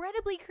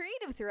incredibly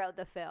creative throughout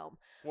the film.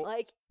 Well,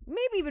 like,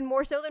 maybe even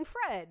more so than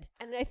Fred.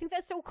 And I think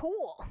that's so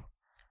cool.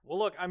 Well,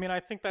 look, I mean,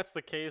 I think that's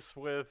the case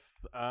with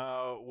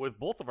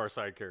both of our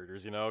side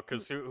characters, you know,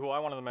 because who I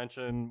wanted to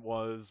mention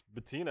was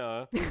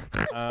Bettina,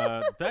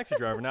 the taxi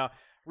driver. Now,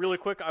 really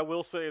quick, I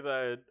will say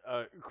that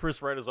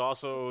Chris Redd is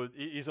also,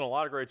 he's in a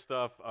lot of great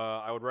stuff.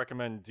 I would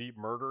recommend Deep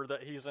Murder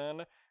that he's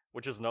in,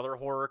 which is another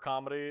horror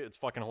comedy. It's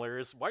fucking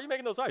hilarious. Why are you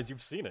making those eyes?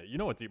 You've seen it. You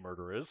know what Deep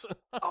Murder is.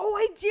 Oh,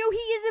 I do. He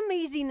is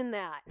amazing in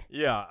that.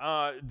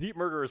 Yeah, Deep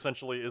Murder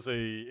essentially is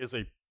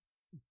a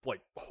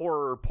like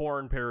horror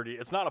porn parody.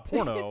 It's not a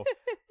porno.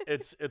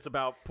 It's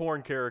about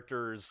porn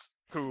characters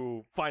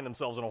who find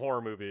themselves in a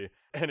horror movie,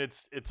 and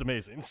it's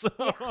amazing. So,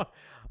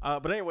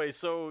 but anyway,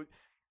 so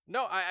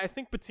no, I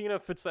think Bettina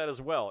fits that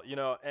as well. You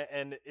know,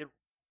 and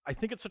I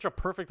think it's such a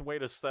perfect way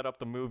to set up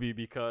the movie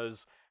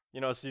because,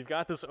 you know, so you've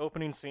got this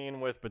opening scene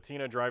with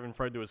Bettina driving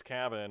Fred to his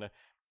cabin,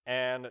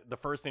 and the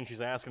first thing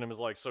she's asking him is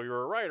like, "So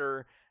you're a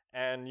writer?"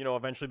 And you know,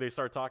 eventually they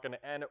start talking.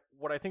 And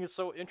what I think is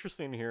so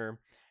interesting here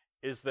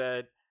is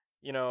that,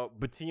 you know,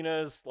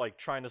 Bettina's like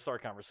trying to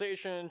start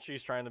conversation.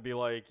 She's trying to be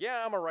like,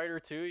 yeah, I'm a writer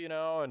too, you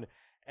know,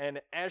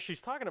 and as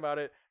she's talking about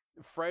it,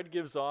 Fred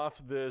gives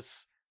off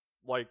this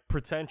like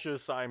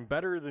pretentious, I'm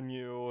better than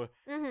you,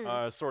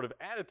 sort of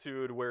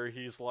attitude where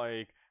he's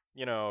like,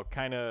 you know,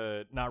 kind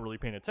of not really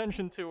paying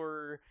attention to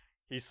her.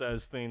 He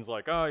says things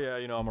like, "Oh yeah,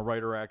 you know, I'm a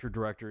writer, actor,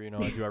 director. You know,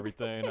 I do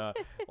everything."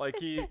 Like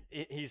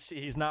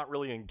he's not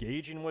really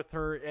engaging with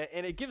her,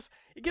 and it gives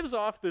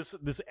off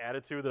this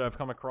attitude that I've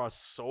come across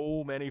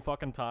so many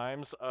fucking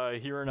times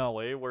here in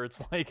LA, where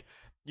it's like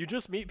you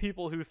just meet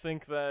people who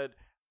think that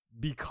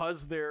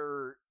because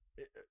they're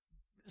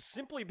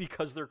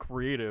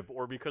creative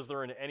or because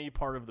they're in any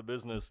part of the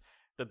business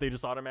that they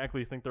just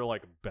automatically think they're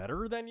like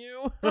better than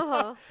you.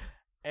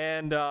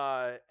 And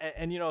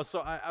you know,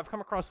 so I've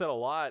come across that a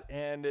lot,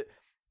 and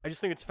I just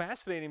think it's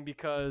fascinating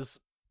because,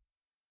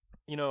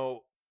 you know,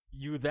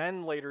 you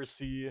then later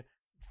see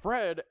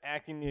Fred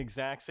acting the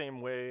exact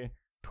same way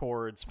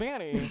towards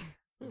Fanny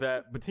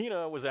that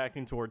Bettina was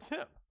acting towards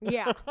him.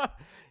 Yeah.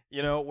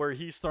 You know, where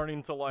he's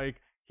starting to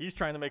like, he's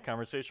trying to make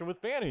conversation with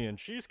Fanny, and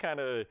she's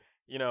kind of,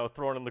 you know,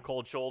 throwing him the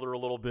cold shoulder a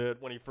little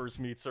bit when he first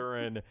meets her,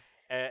 and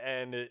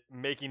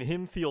making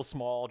him feel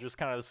small, just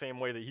kind of the same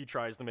way that he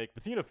tries to make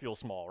Bettina feel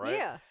small, right?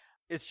 Yeah.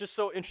 It's just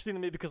so interesting to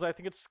me because I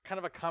think it's kind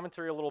of a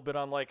commentary a little bit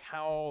on like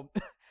how,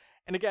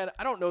 and again,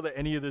 I don't know that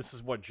any of this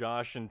is what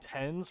Josh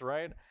intends,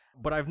 right?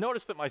 But I've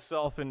noticed it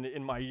myself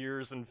in my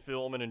years in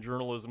film and in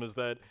journalism is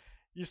that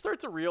you start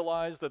to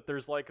realize that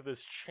there's like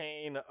this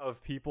chain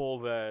of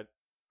people that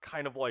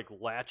kind of like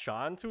latch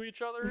on to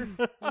each other.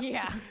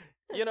 Yeah.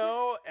 You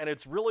know, and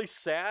it's really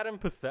sad and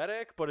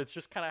pathetic, but it's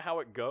just kind of how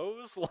it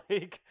goes.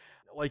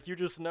 Like you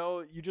just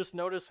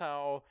notice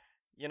how,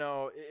 you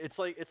know, it's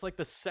like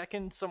the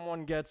second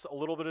someone gets a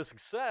little bit of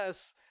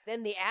success,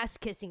 then the ass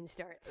kissing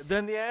starts.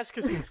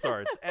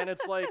 And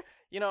it's like,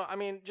 you know, I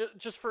mean,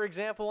 just for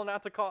example, I'm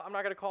not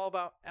going to call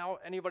out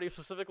anybody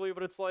specifically,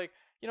 but it's like,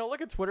 you know, look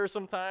at Twitter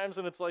sometimes,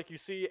 and it's like you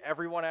see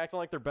everyone acting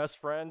like they're best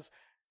friends.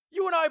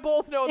 You and I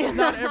both know that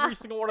not every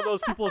single one of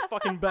those people is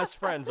fucking best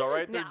friends, all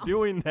right? They're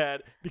doing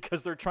that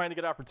because they're trying to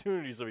get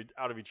opportunities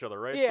out of each other,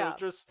 right? Yeah.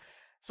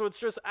 So it's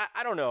just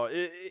I don't know.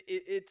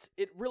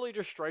 It really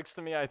just strikes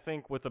to me, I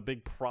think, with a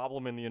big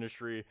problem in the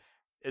industry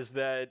is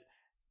that,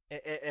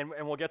 and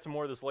we'll get to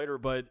more of this later,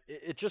 but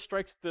it just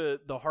strikes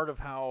the heart of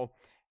how,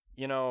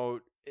 you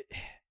know,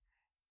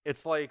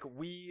 it's like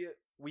we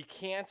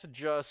can't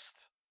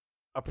just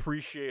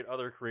appreciate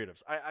other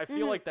creatives. I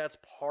feel like that's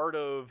part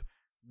of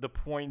the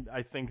point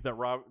I think that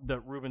that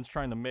Ruben's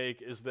trying to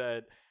make, is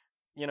that,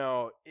 you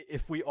know,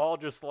 if we all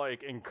just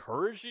like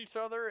encouraged each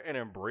other and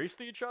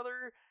embraced each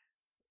other,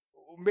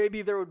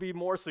 maybe there would be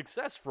more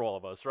success for all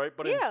of us, right?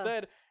 But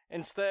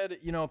instead,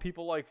 you know,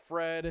 people like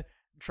Fred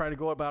try to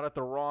go about it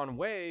the wrong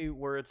way,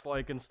 where it's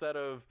like, instead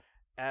of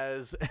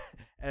as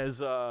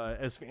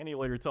Fanny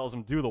later tells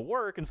him, do the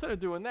work, instead of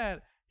doing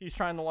that, he's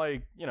trying to,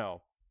 like, you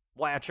know,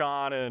 latch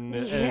on and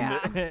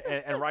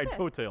ride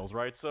coattails,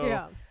 right?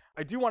 So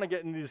I do want to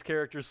get into these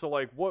characters. So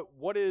like,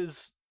 what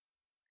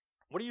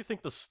do you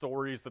think the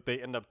stories that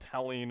they end up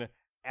telling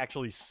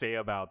actually say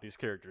about these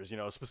characters, you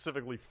know,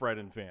 specifically Fred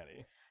and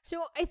Fanny?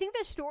 So I think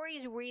the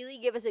stories really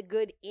give us a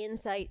good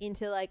insight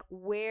into like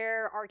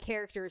where our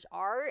characters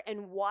are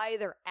and why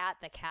they're at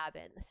the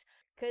cabins.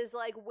 Because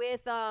like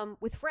with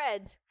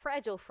Fred's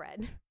Fragile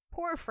Fred,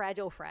 poor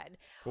Fragile Fred.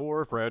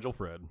 Poor Fragile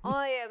Fred.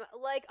 I am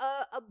like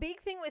a big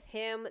thing with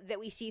him that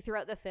we see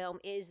throughout the film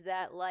is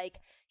that like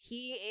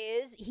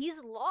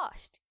he's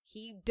lost.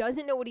 He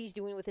doesn't know what he's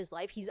doing with his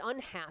life. He's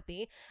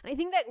unhappy. And I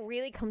think that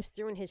really comes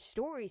through in his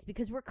stories,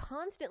 because we're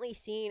constantly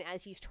seeing,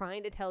 as he's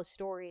trying to tell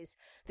stories,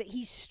 that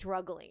he's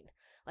struggling.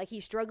 Like,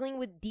 he's struggling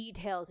with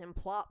details and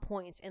plot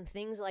points and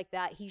things like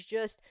that.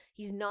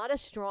 He's not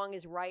as strong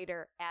as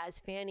writer as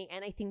Fanny.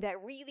 And I think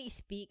that really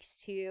speaks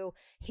to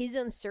his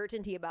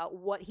uncertainty about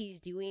what he's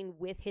doing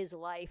with his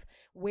life,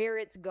 where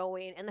it's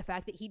going, and the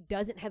fact that he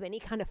doesn't have any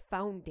kind of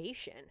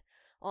foundation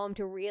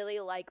to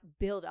really like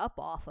build up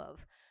off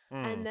of.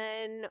 And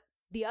then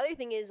the other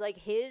thing is like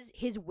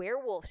his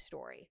werewolf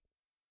story.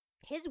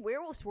 His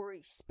werewolf story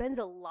spends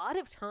a lot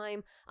of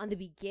time on the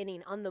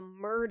beginning, on the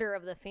murder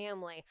of the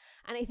family.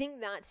 And I think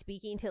that's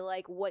speaking to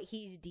like what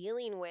he's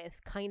dealing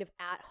with kind of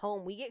at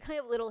home. We get kind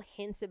of little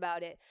hints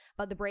about it,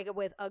 about the breakup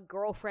with a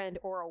girlfriend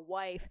or a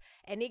wife,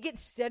 and it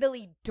gets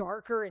steadily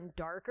darker and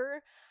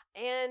darker.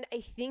 And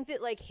I think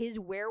that like his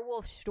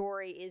werewolf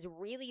story is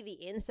really the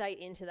insight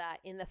into that,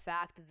 in the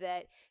fact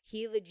that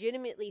he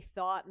legitimately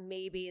thought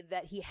maybe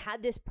that he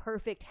had this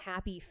perfect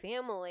happy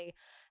family,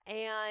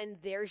 and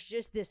there's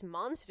just this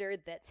monster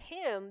that's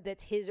him,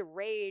 that's his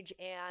rage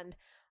and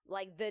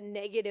like the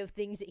negative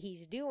things that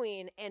he's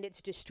doing, and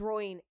it's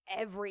destroying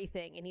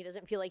everything, and he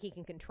doesn't feel like he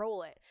can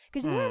control it.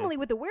 Because normally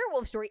with the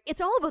werewolf story,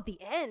 it's all about the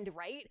end,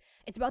 right?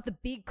 It's about the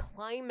big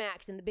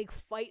climax and the big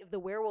fight of the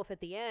werewolf at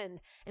the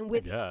end. And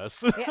with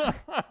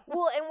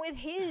well, and with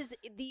his,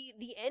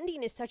 the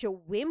ending is such a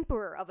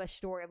whimper of a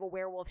story, of a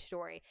werewolf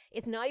story.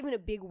 It's not even a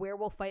big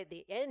werewolf fight at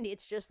the end.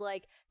 It's just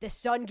like the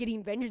son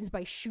getting vengeance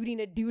by shooting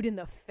a dude in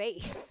the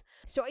face.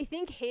 So I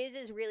think his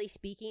is really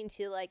speaking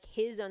to like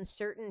his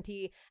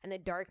uncertainty and the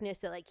darkness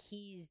that like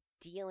he's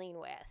dealing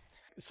with.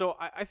 So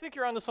I think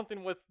you're onto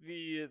something with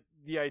the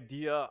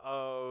idea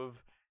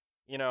of,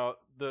 you know,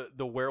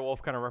 the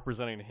werewolf kind of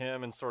representing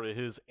him and sort of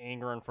his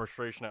anger and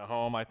frustration at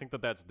home. I think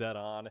that's dead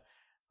on.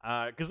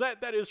 Because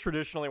that is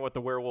traditionally what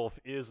the werewolf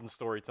is in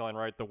storytelling,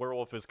 right? The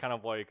werewolf is kind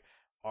of like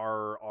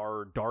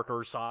our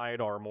darker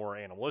side, our more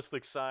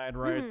animalistic side,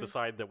 right? The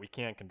side that we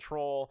can't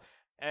control.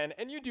 And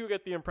you do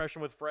get the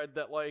impression with Fred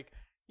that, like,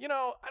 you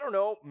know, I don't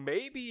know,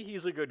 maybe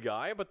he's a good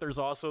guy, but there's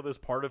also this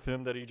part of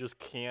him that he just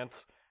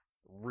can't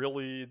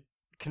really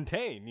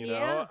contain, you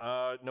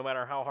know, no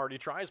matter how hard he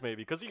tries,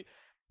 maybe. Because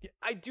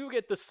I do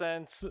get the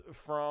sense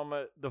from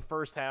the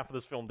first half of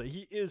this film that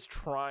he is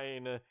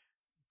trying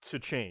to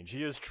change.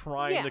 He is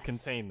trying to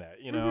contain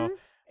that, you know,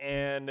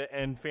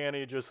 and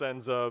Fanny just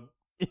ends up,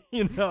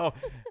 you know,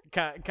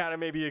 kind of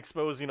maybe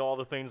exposing all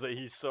the things that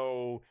he's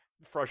so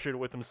frustrated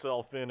with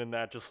himself in, and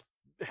that just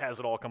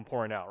has it all come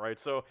pouring out, right?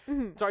 So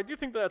so I do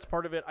think that's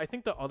part of it. I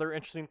think the other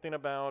interesting thing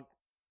about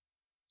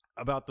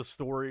the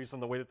stories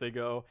and the way that they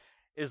go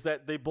is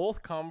that they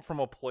both come from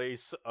a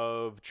place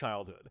of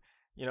childhood.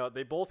 You know,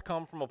 they both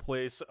come from a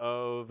place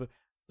of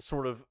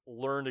sort of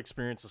learned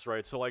experiences,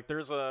 right? So like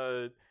there's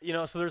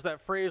there's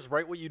that phrase,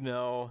 write what you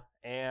know,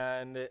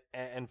 and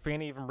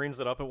Fanny even brings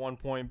it up at one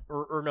point,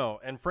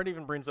 and Fred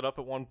even brings it up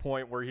at one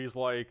point where he's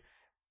like,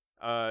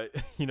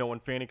 you know, when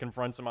Fanny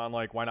confronts him on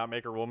like, why not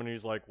make her a woman?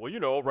 He's like, well,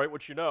 you know, write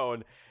what you know,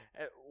 and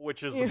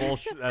which is the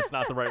bullshit. That's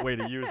not the right way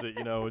to use it.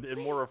 You know, it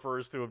more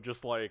refers to of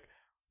just like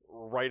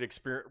write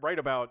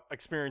about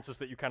experiences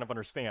that you kind of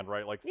understand,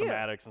 right? Like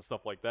thematics and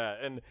stuff like that.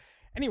 And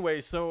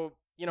anyway, so,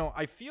 you know,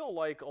 I feel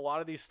like a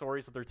lot of these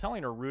stories that they're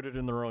telling are rooted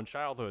in their own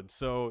childhood.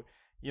 So,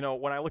 you know,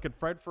 when I look at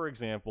Fred, for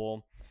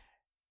example,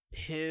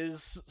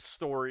 his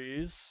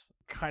stories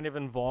kind of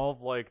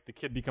involve like the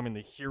kid becoming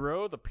the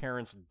hero, the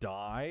parents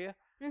die.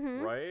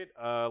 Right?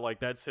 Like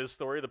that's his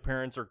story. The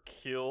parents are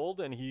killed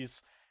and he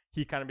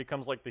kind of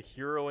becomes like the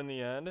hero in the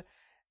end.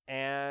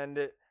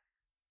 And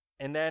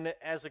then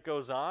as it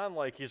goes on,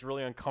 like he's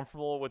really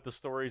uncomfortable with the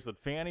stories that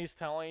Fanny's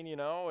telling, you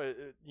know,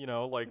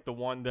 like the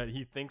one that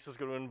he thinks is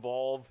going to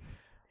involve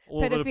a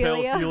little bit of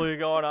pedophilia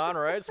going on,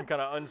 right? Some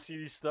kind of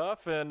unseedy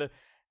stuff. And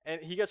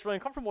he gets really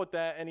uncomfortable with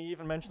that. And he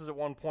even mentions at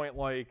one point,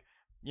 like,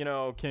 you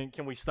know, can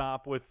we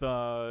stop with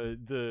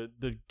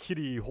the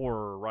kiddie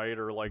horror, right?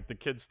 Or like the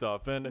kid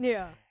stuff. And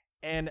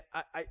And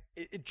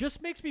it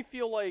just makes me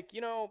feel like,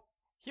 you know,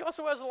 he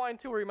also has a line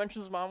too where he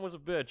mentions his mom was a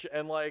bitch,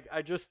 and like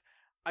I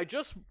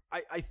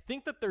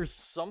think that there's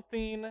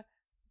something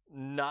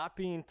not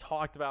being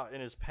talked about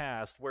in his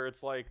past where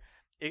it's like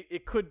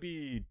it could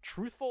be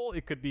truthful,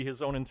 it could be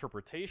his own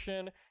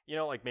interpretation, you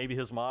know, like maybe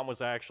his mom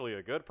was actually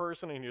a good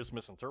person and he just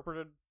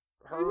misinterpreted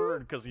her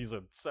because he's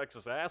a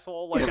sexist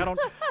asshole. Like I don't,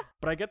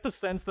 but I get the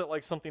sense that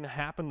like something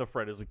happened to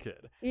Fred as a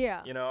kid.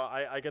 Yeah. You know,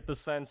 I get the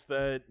sense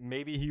that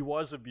maybe he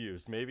was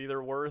abused. Maybe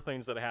there were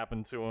things that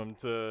happened to him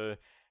to,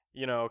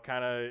 you know,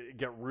 kind of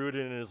get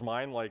rooted in his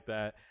mind like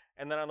that.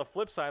 And then on the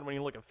flip side, when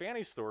you look at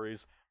Fanny's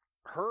stories,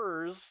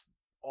 hers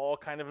all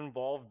kind of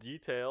involve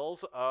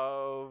details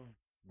of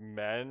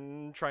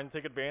men trying to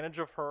take advantage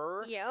of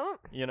her. Yep.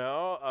 You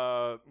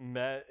know,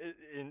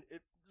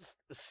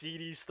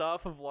 seedy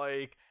stuff of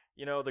like,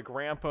 you know, the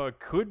grandpa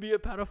could be a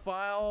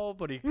pedophile,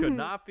 but he could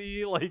not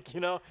be, like, you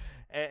know,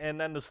 and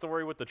then the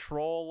story with the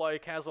troll,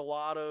 like, has a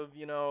lot of,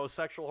 you know,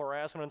 sexual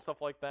harassment and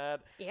stuff like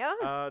that.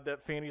 Yeah.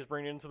 That Fanny's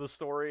bringing into the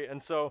story.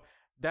 And so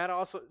that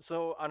also,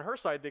 so on her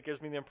side, that gives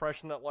me the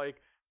impression that,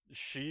 like,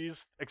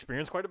 she's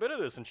experienced quite a bit of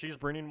this and she's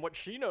bringing what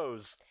she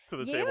knows to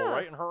the table,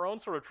 right? And her own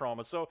sort of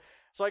trauma. So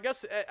I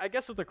guess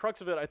at the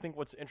crux of it, I think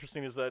what's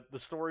interesting is that the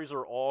stories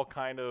are all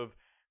kind of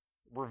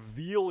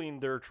revealing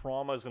their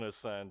traumas in a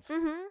sense,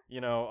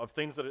 you know, of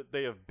things that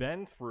they have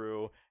been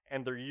through,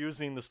 and they're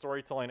using the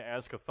storytelling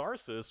as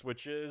catharsis,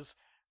 which is,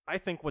 I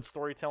think, what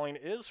storytelling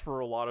is for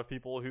a lot of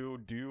people who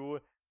do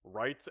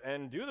write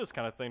and do this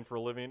kind of thing for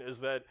a living,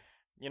 is that,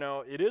 you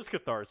know, it is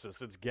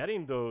catharsis. It's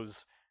getting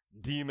those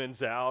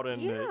demons out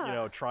and, you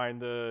know,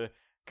 trying to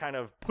kind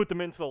of put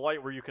them into the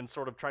light where you can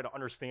sort of try to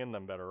understand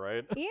them better,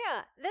 right?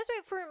 Yeah, that's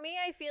right. For me,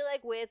 I feel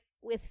like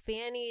with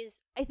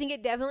Fanny's, I think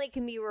it definitely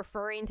can be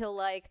referring to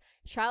like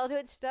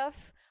childhood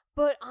stuff.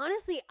 But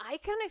honestly, I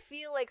kind of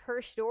feel like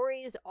her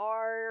stories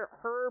are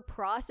her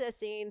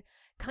processing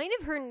kind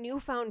of her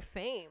newfound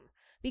fame.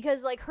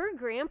 Because like her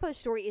grandpa's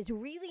story is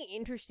really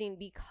interesting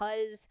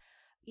because,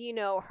 you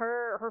know,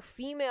 her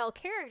female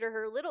character,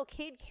 her little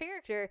kid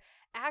character,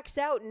 acts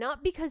out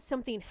not because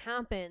something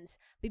happens,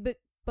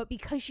 but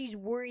because she's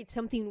worried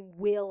something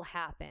will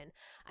happen.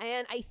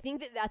 And I think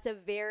that that's a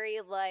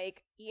very,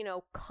 like, you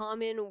know,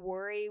 common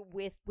worry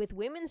with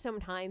women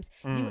sometimes.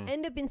 Is you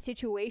end up in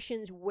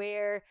situations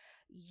where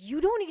you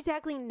don't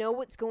exactly know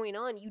what's going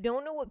on. You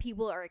don't know what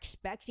people are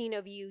expecting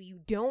of you. You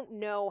don't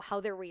know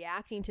how they're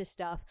reacting to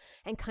stuff.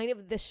 And kind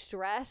of the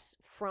stress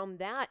from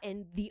that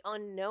and the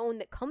unknown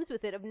that comes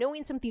with it of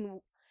knowing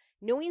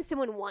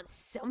someone wants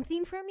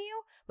something from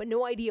you, but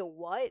no idea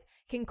what,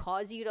 can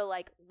cause you to,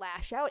 like,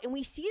 lash out. And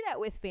we see that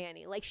with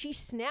Fanny. Like, she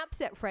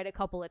snaps at Fred a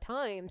couple of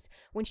times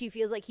when she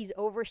feels like he's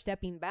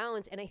overstepping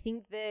bounds. And I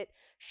think that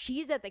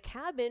she's at the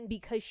cabin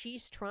because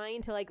she's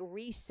trying to, like,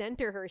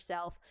 recenter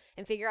herself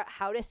and figure out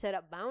how to set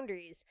up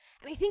boundaries.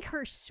 And I think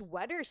her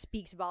sweater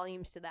speaks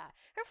volumes to that.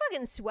 Her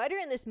fucking sweater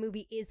in this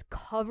movie is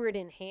covered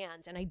in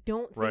hands. And I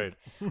don't think,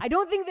 I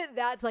don't think that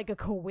that's, like, a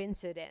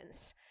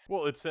coincidence.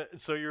 Well, it's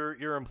so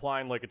you're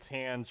implying like it's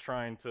hands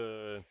trying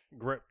to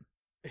grab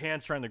her,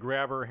 hands trying to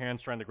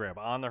grab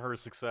onto her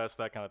success,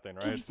 that kind of thing,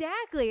 right?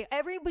 Exactly.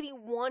 Everybody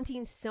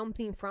wanting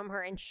something from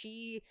her, and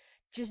she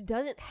just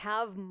doesn't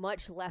have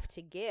much left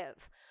to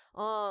give.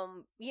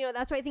 You know,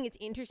 that's why I think it's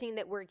interesting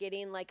that we're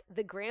getting like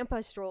the grandpa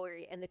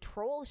story and the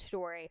troll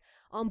story,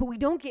 but we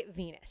don't get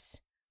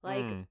Venus.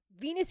 Like,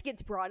 Venus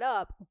gets brought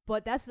up,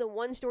 but that's the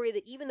one story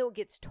that even though it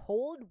gets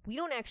told, we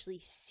don't actually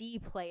see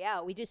play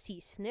out. We just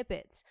see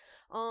snippets.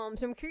 So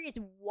I'm curious,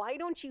 why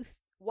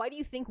do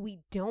you think we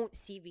don't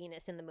see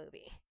Venus in the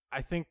movie?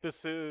 I think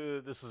this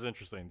is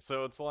interesting.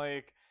 So it's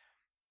like,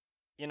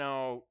 you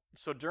know,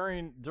 so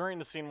during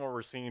the scene where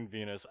we're seeing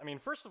Venus, I mean,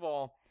 first of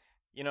all,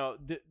 you know,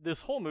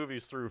 this whole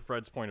movie's through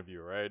Fred's point of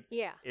view, right?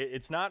 Yeah.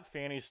 It's not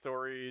Fanny's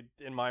story.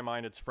 In my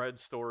mind, it's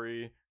Fred's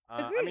story.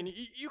 I mean,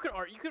 you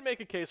could make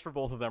a case for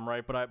both of them,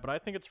 right? But I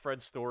think it's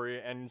Fred's story,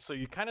 and so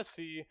you kind of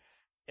see,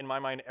 in my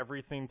mind,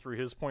 everything through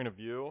his point of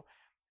view,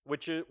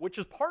 which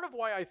is part of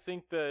why I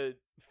think that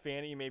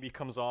Fanny maybe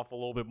comes off a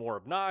little bit more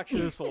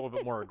obnoxious, a little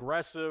bit more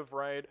aggressive,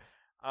 right?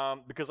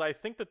 Because I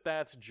think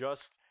that's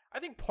just, I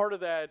think part of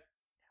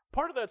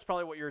that's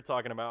probably what you're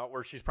talking about,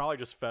 where she's probably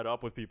just fed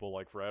up with people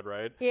like Fred,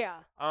 right? Yeah.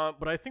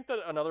 But I think that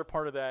another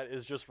part of that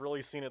is just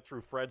really seeing it through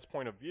Fred's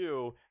point of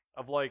view.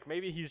 Of like,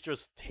 maybe he's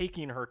just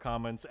taking her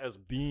comments as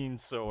being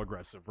so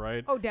aggressive,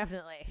 right? Oh,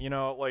 definitely. You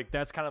know, like,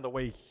 that's kind of the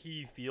way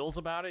he feels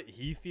about it.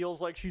 He feels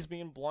like she's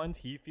being blunt.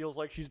 He feels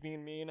like she's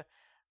being mean.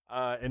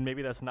 And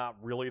maybe that's not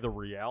really the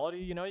reality,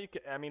 you know?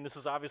 I mean, this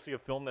is obviously a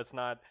film that's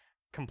not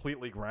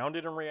completely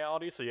grounded in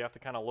reality, so you have to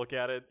kind of look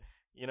at it,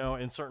 you know,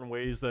 in certain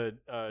ways that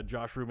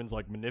Josh Rubin's,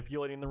 like,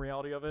 manipulating the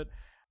reality of it.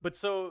 But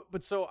so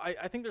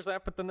I think there's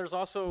that, but then there's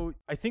also,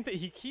 I think that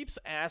he keeps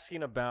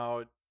asking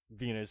about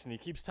Venus, and he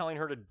keeps telling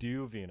her to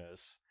do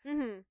Venus.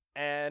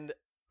 And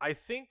I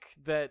think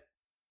that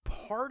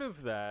part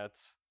of that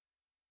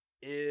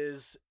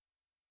is,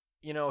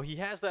 you know, he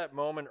has that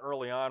moment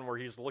early on where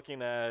he's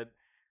looking at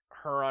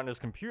her on his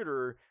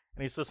computer,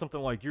 and he says something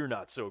like, "You're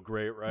not so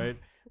great," right?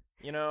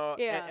 You know,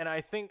 Yeah. and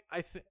I think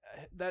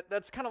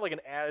that's kind of like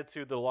an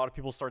attitude that a lot of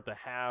people start to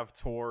have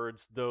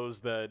towards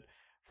those that,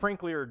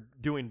 frankly, are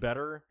doing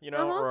better, you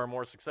know, or are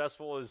more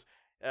successful. Is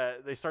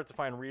they start to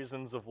find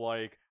reasons of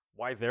like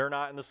why they're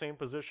not in the same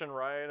position,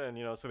 right? And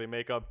you know, so they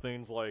make up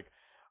things like,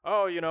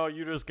 oh, you know,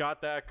 you just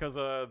got that because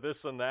of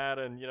this and that,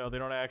 and you know, they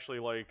don't actually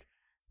like,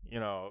 you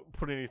know,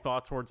 put any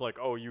thought towards like,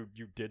 oh, you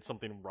did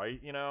something right,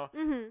 you know.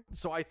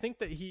 So I think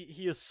that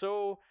he is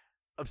so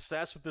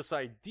obsessed with this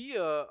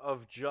idea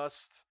of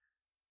just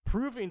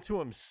proving to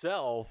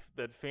himself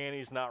that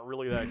Fanny's not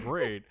really that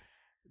great,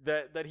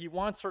 that he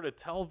wants her to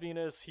tell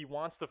Venus, he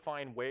wants to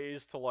find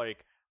ways to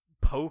like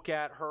poke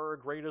at her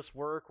greatest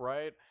work,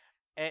 right?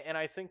 And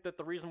I think that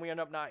the reason we end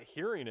up not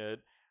hearing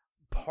it,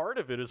 part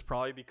of it is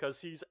probably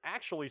because he's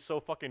actually so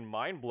fucking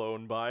mind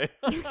blown by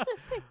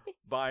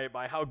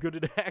by how good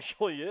it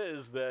actually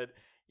is that,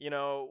 you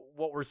know,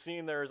 what we're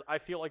seeing there is, I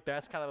feel like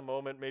that's kind of the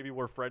moment maybe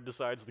where Fred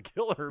decides to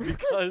kill her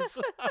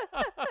because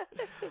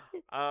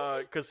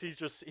he's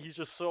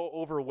just so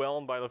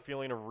overwhelmed by the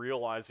feeling of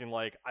realizing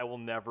like I will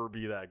never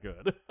be that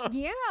good.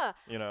 Yeah.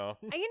 You know,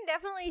 I can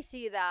definitely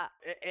see that.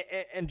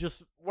 And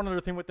just one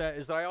other thing with that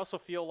is that I also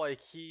feel like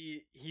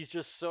he's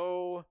just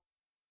so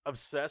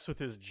obsessed with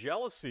his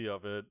jealousy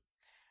of it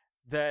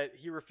that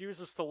he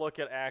refuses to look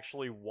at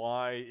actually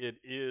why it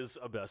is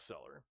a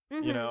bestseller.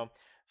 You know,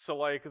 so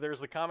like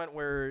there's the comment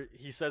where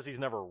he says he's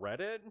never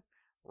read it,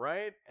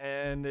 right?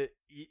 And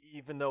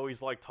even though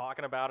he's like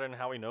talking about it and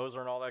how he knows her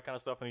and all that kind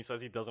of stuff, and he says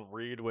he doesn't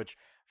read, which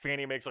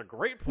Fanny makes a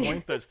great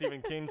point that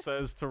Stephen King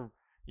says to,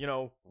 you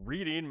know,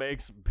 reading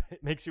makes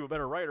you a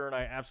better writer, and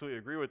I absolutely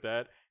agree with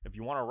that. If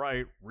you want to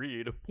write,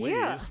 read,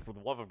 please, for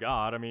the love of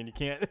God. I mean, you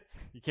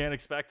can't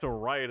expect to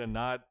write and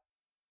not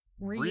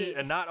read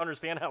and not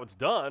understand how it's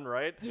done,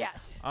 right?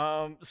 Yes.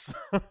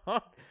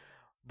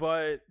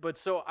 But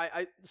so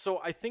I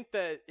think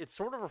that it's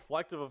sort of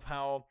reflective of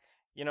how,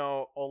 you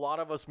know, a lot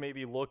of us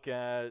maybe look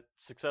at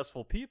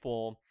successful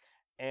people,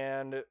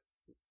 and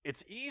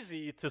it's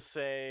easy to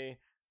say,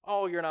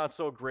 oh, you're not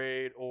so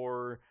great,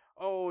 or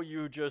oh,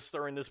 you just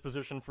are in this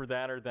position for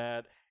that or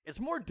that. It's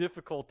more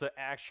difficult to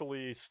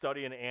actually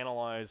study and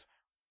analyze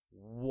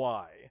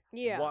why.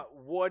 Yeah.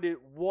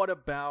 What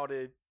about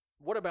it?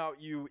 What about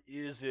you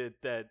is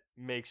it that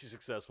makes you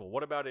successful?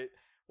 What about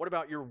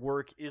your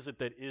work is it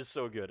that is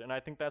so good? And I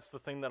think that's the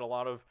thing that a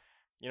lot of,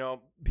 you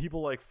know,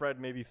 people like Fred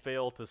maybe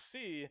fail to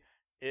see,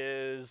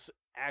 is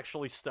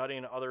actually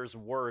studying others'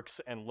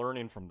 works and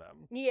learning from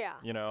them. Yeah.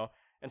 You know?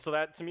 And so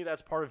that, to me,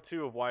 that's part of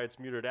too of why it's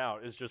muted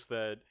out, is just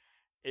that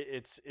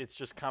it's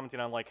just commenting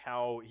on like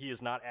how he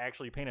is not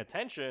actually paying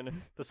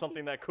attention to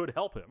something that could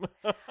help him.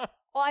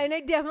 Well, and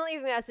I definitely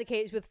think that's the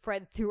case with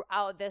Fred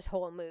throughout this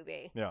whole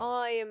movie. Yeah.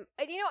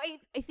 And, you know,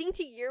 I think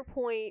to your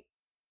point,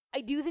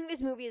 I do think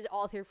this movie is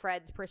all through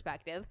Fred's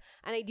perspective,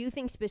 and I do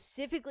think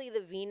specifically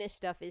the Venus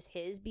stuff is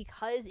his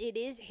because it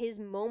is his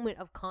moment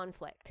of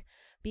conflict,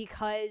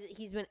 because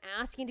he's been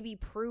asking to be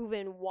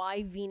proven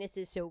why Venus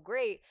is so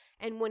great,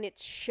 and when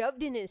it's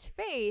shoved in his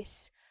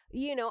face,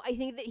 you know, I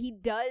think that he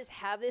does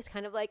have this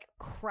kind of like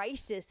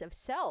crisis of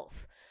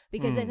self,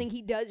 because I think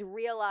he does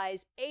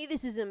realize, A,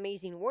 this is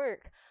amazing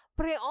work,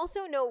 but I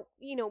also know,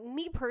 you know,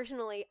 me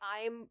personally,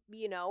 I'm,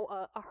 you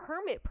know, a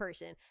hermit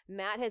person.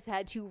 Matt has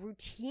had to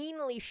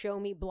routinely show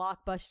me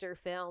blockbuster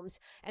films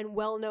and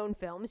well-known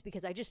films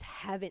because I just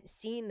haven't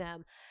seen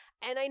them.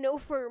 And I know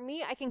for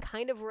me, I can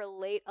kind of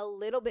relate a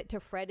little bit to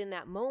Fred in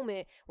that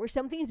moment where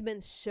something's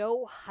been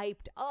so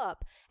hyped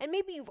up, and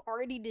maybe you've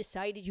already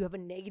decided you have a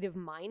negative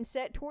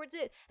mindset towards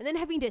it, and then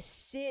having to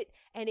sit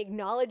and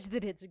acknowledge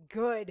that it's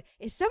good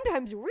is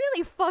sometimes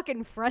really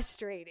fucking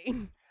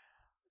frustrating.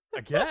 I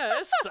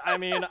guess. I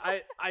mean,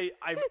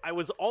 I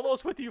was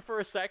almost with you for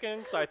a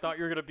second, so I thought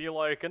you were gonna be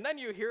like, and then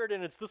you hear it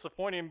and it's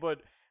disappointing,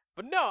 but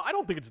no, I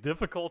don't think it's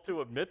difficult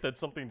to admit that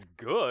something's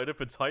good if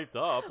it's hyped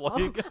up.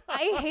 Like,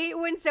 I hate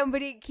when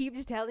somebody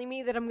keeps telling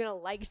me that I'm gonna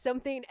like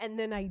something and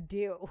then I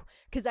do,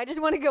 because I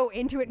just want to go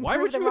into it and why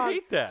prove would them you wrong.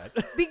 hate that?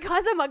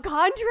 Because I'm a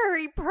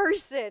contrary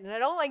person and I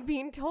don't like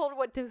being told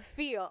what to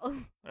feel. All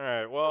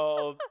right,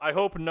 well, I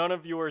hope none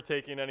of you are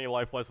taking any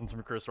life lessons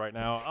from Chris right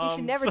now. You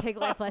should never take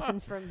life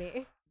lessons from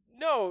me.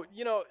 No,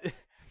 you know,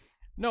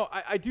 no,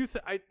 I do.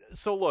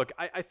 So look,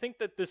 I think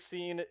that this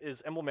scene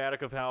is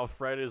emblematic of how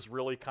Fred is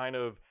really kind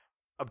of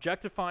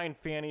objectifying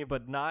Fanny,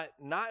 but not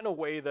in a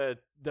way that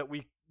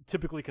we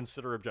typically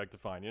consider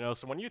objectifying. You know,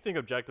 so when you think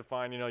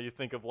objectifying, you know, you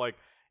think of like,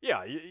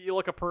 yeah, you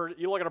look at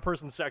a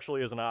person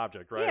sexually as an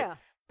object, right? Yeah.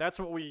 That's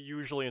what we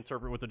usually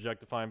interpret with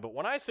objectifying. But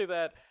when I say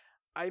that,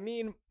 I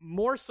mean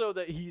more so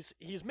that he's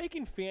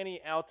making Fanny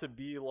out to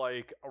be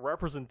like a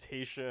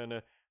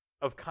representation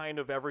of kind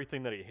of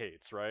everything that he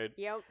hates, right?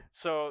 Yep.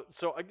 So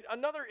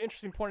another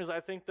interesting point is I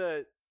think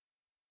that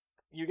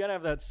you gotta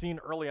have that scene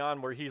early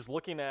on where he's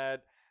looking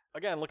at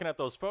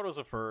those photos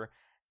of her,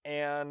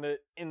 and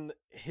in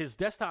his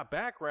desktop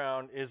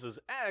background is his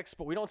ex,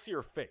 but we don't see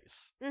her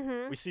face.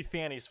 Mm-hmm. We see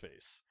Fanny's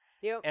face.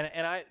 Yep.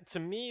 And to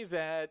me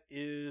that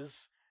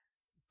is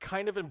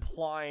kind of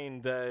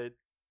implying that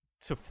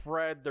to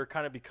Fred, they're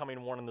kind of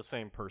becoming one and the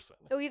same person.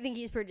 Oh, you think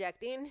he's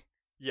projecting?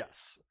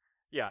 Yes.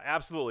 Yeah,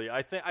 absolutely.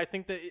 I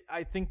think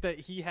that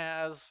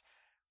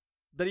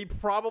he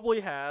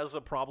probably has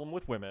a problem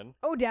with women.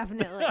 Oh,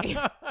 definitely.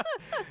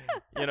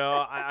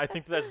 I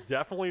think that's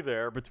definitely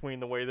there between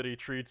the way that he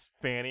treats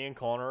Fanny and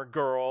calling her a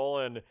girl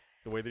and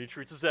the way that he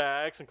treats his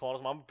ex and calling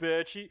his mom a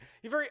bitch.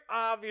 He very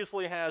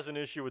obviously has an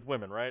issue with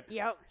women, right?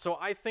 Yep. So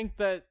I think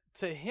that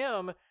to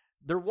him,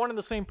 they're one and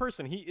the same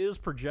person. He is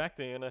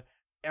projecting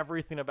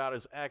everything about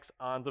his ex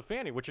onto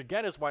Fanny, which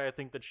again is why I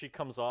think that she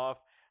comes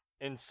off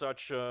in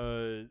such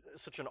an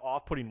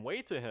off-putting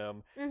way to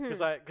him,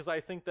 because I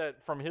think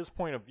that from his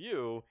point of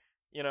view,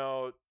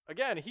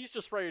 again, he's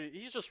just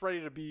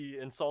ready to be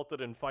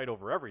insulted and fight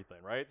over everything,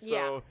 right?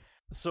 Yeah.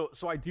 So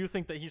I do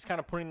think that he's kind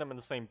of putting them in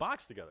the same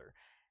box together.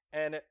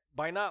 And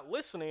by not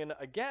listening,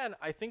 again,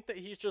 I think that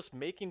he's just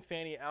making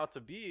Fanny out to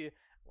be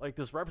like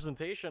this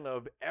representation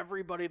of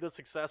everybody that's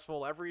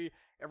successful, every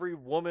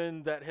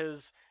woman that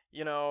has,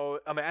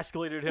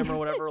 emasculated him or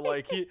whatever.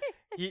 Like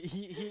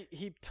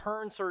he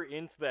turns her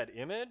into that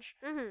image.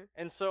 Mm-hmm.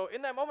 And so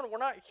in that moment, we're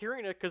not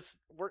hearing it because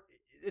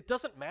it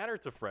doesn't matter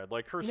to Fred.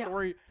 Like her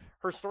story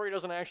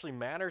doesn't actually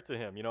matter to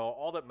him.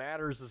 All that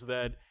matters is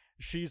that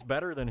she's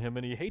better than him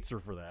and he hates her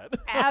for that.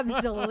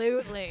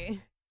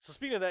 Absolutely. So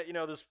speaking of that,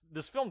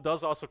 this film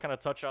does also kind of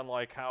touch on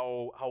like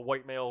how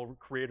white male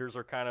creators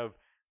are kind of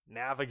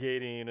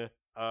navigating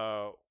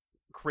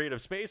creative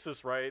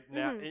spaces right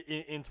now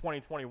in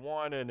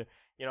 2021, and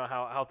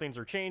how things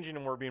are changing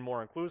and we're being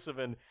more inclusive.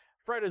 And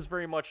Fred is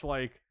very much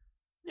like,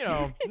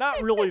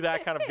 not really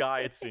that kind of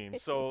guy, it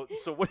seems. So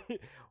what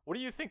do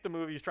you think the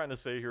movie's trying to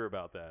say here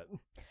about that?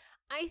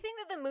 I think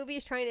that the movie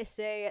is trying to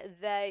say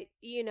that,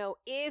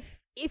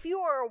 if you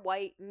are a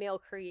white male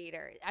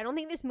creator, I don't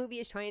think this movie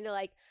is trying to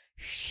like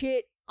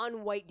shit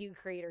on white dude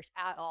creators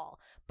at all.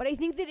 But I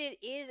think that it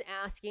is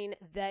asking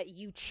that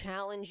you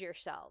challenge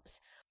yourselves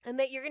and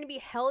that you're going to be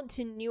held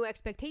to new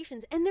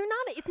expectations. And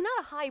it's not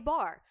a high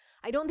bar.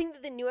 I don't think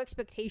that the new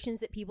expectations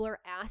that people are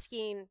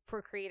asking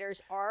for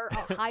creators are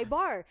a high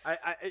bar.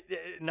 I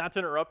not to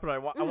interrupt, but I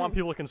want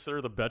people to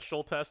consider the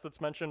Bechdel test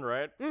that's mentioned,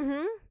 right?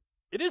 Mm-hmm.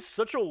 It is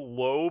such a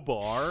low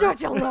bar.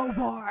 Such a low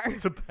bar.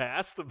 To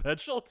pass the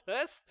Bechdel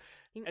test.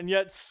 And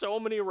yet so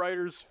many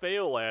writers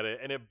fail at it,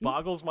 and it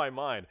boggles my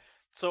mind.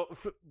 So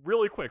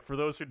really quick, for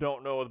those who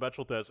don't know the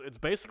Bechdel test, it's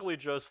basically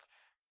just,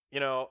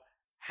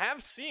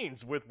 have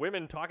scenes with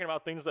women talking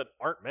about things that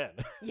aren't men.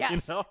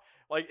 Yes.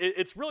 Like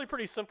it's really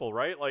pretty simple,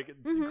 right? Like,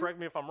 correct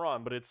me if I'm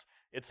wrong, but it's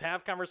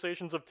have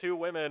conversations of two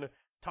women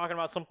talking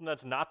about something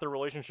that's not their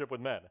relationship with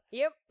men.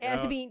 Yep. It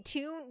has to be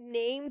two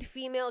named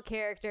female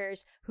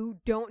characters who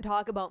don't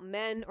talk about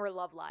men or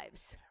love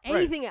lives.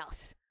 Anything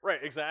else. Right,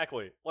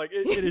 exactly. Like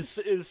it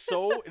is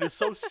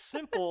so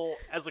simple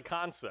as a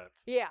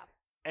concept. Yeah.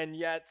 And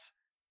yet,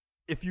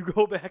 if you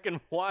go back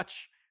and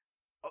watch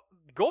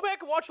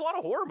a lot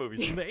of horror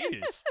movies from the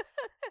 80s.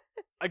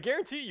 I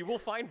guarantee you will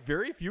find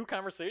very few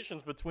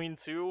conversations between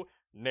two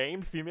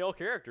named female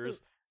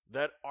characters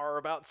that are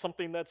about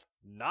something that's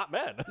not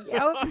men.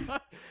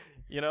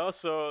 Yep.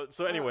 So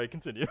anyway,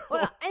 continue.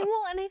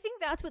 And I think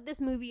that's what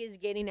this movie is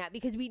getting at,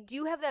 because we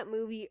do have that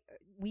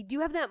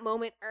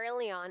moment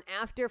early on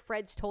after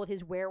Fred's told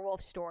his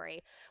werewolf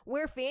story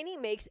where Fanny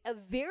makes a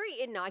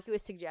very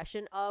innocuous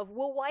suggestion of,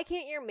 well, why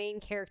can't your main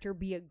character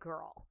be a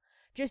girl?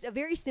 Just a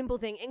very simple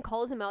thing, and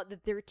calls him out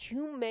that there are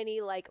too many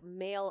like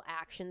male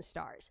action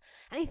stars.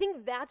 And I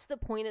think that's the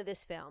point of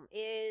this film,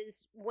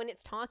 is when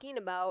it's talking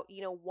about,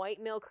 white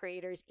male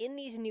creators in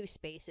these new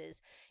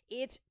spaces,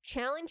 it's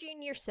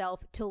challenging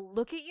yourself to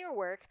look at your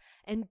work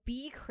and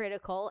be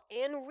critical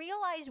and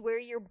realize where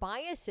your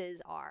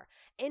biases are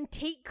and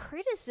take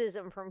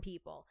criticism from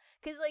people.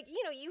 Because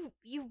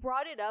you've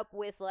brought it up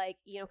with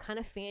kind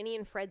of Fanny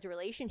and Fred's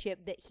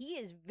relationship, that he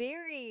is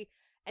very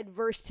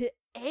adverse to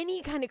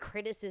any kind of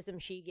criticism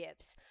she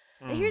gives.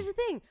 And here's the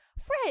thing,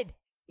 Fred,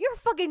 you're a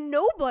fucking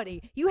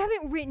nobody. You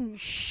haven't written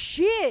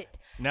shit.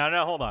 No,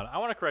 hold on. I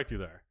want to correct you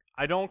there.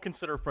 I don't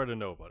consider Fred a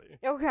nobody.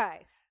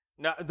 Okay.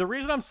 Now, the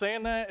reason I'm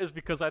saying that is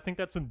because I think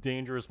that's a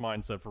dangerous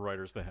mindset for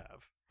writers to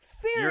have.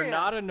 Fair You're enough.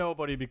 not a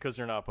nobody because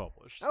you're not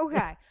published.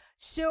 Okay.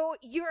 So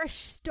you're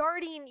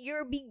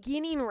a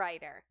beginning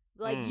writer.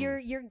 Like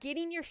you're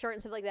getting your start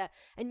and stuff like that,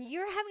 and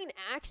you're having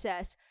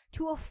access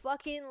to a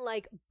fucking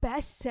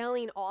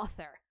best-selling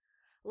author.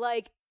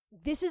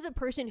 This is a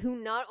person who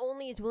not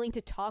only is willing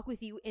to talk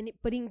with you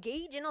but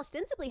engage and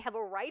ostensibly have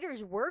a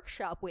writer's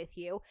workshop with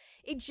you.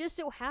 It just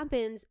so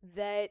happens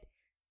that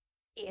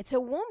it's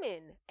a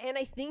woman. And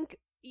I think,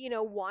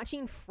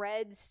 watching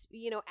Fred's,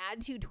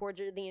 attitude towards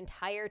her the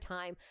entire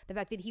time, the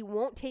fact that he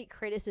won't take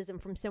criticism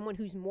from someone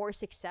who's more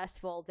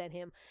successful than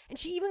him, and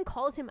she even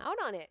calls him out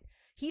on it.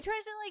 He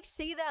tries to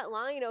say that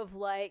line of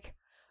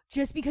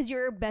just because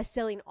you're a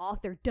best-selling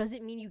author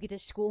doesn't mean you get to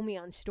school me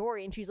on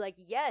story. And she's like,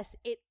 yes,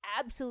 it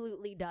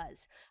absolutely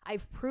does.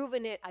 I've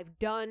proven it. I've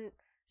done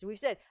So we've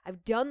said,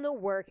 I've done the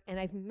work and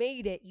I've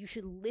made it. You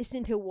should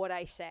listen to what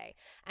I say.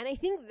 And I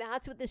think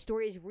that's what the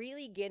story is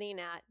really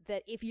getting at,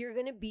 that if you're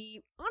going to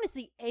be,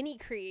 honestly, any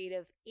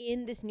creative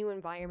in this new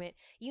environment,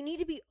 you need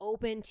to be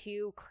open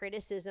to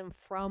criticism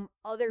from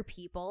other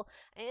people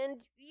and,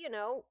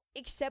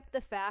 accept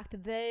the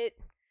fact that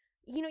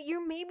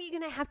you're maybe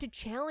going to have to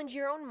challenge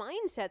your own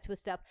mindsets with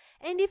stuff.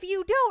 And if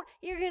you don't,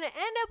 you're going to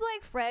end up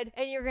like Fred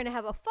and you're going to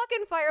have a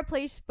fucking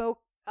fireplace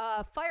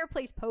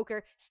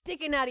poker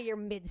sticking out of your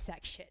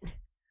midsection.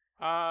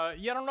 I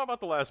don't know about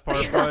the last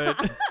part,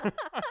 but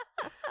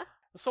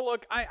so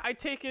look, I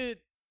take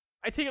it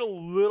a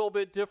little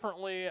bit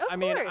differently. Of I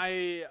mean, course.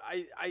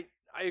 I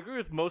agree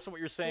with most of what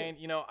you're saying.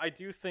 I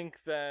do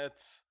think that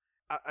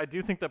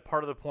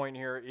part of the point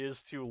here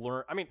is to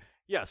learn. I mean,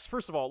 yes,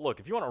 first of all, look,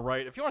 if you want to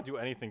write, if you want to do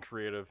anything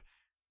creative,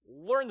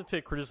 learn to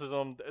take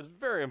criticism. It's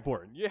very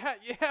important. You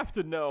have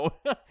to know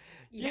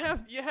you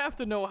have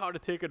to know how to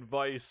take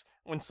advice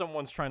when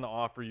someone's trying to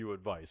offer you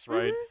advice,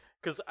 right?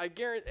 Because I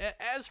guarantee,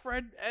 as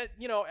Fred,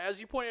 as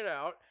you pointed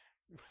out,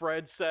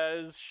 Fred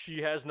says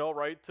she has no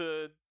right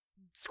to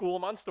school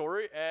him on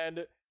story,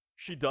 and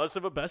she does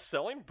have a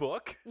best-selling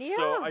book. Yeah.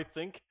 So I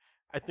think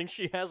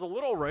she has a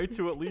little right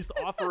to at least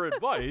offer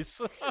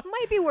advice.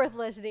 Might be worth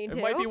listening to.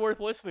 It might be worth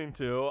listening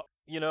to.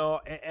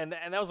 And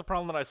that was a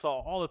problem that I saw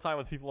all the time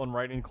with people in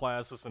writing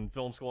classes and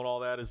film school and all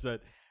that, is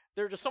that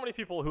there are just so many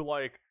people who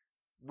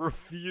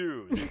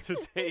refuse to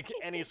take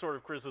any sort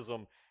of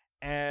criticism.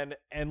 And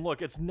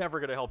look, it's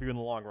never going to help you in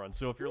the long run.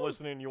 So if you're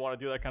listening and you want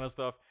to do that kind of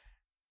stuff,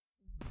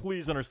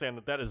 please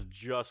understand that is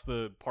just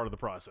the part of the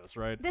process,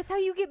 right? That's how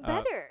you get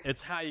better.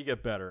 It's how you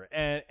get better.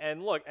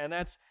 And look, and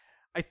that's,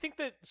 I think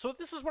that, so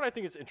this is what I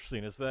think is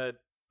interesting, is that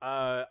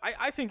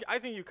I think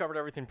you covered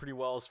everything pretty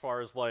well as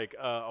far as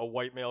a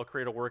white male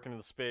creator working in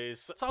the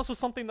space. It's also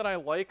something that I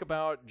like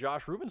about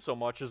Josh Rubin so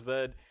much, is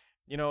that,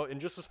 in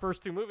just his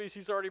first 2 movies,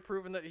 he's already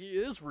proven that he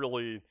is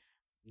really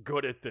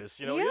good at this.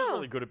 He is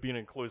really good at being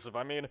inclusive.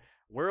 I mean,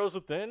 Werewolves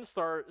Within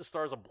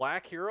stars a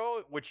black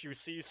hero, which you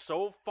see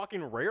so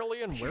fucking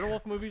rarely in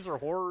werewolf movies or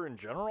horror in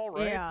general,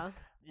 right? Yeah.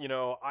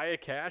 Aya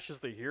Cash is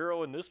the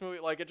hero in this movie.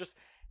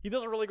 He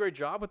does a really great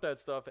job with that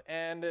stuff,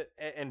 and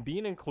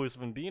being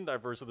inclusive and being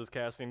diverse with his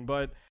casting.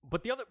 But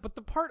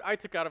the part I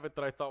took out of it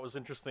that I thought was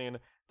interesting,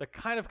 that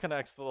kind of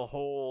connects to the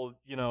whole,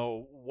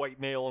 white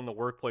male in the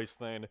workplace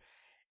thing,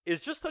 is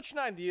just such an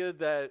idea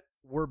that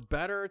we're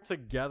better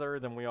together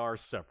than we are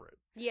separate.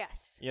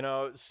 Yes.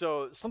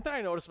 So something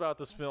I noticed about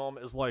this film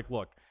is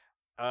look,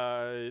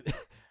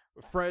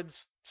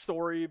 Fred's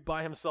story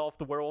by himself,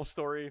 the werewolf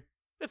story,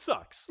 it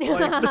sucks.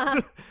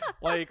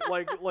 Like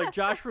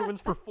Josh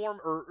Rubin's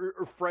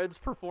or Fred's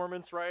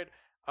performance, right?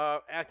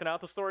 Acting out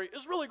the story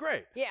is really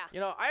great. Yeah.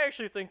 I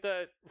actually think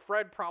that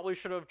Fred probably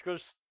should have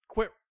just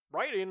quit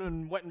writing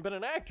and went and been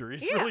an actor.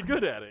 He's really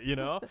good at it,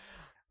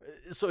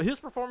 So his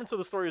performance of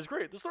the story is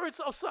great. The story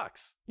itself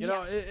sucks.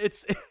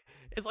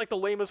 It's like the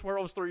lamest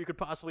werewolf story you could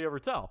possibly ever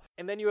tell.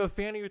 And then you have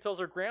Fanny, who tells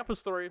her grandpa's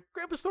story.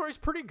 Grandpa's story's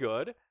pretty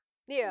good.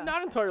 Yeah.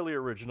 Not entirely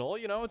original,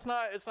 it's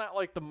not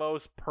like the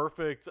most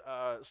perfect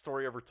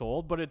story ever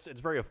told, but it's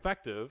very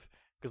effective,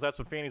 because that's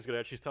what Fanny's good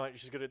at. She's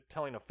good at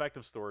telling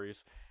effective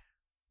stories.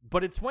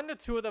 But it's when the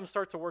two of them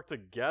start to work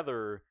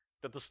together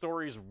that the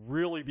stories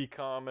really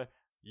become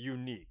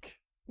unique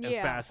and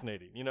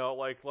fascinating.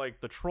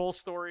 Like the troll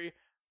story,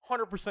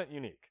 100%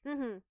 unique.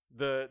 Mm-hmm.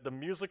 The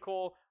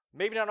musical,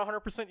 maybe not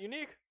 100%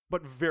 unique,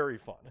 but very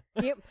fun.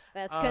 Yep,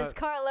 that's because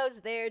Carlo's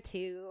there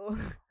too.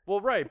 Well,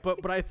 right,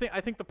 but I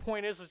think the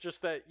point is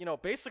just that,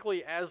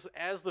 basically as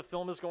the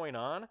film is going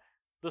on,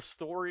 the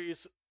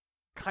stories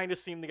kind of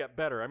seem to get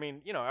better. I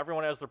mean,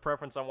 everyone has their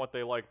preference on what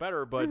they like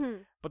better, but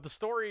the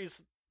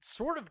stories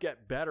sort of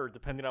get better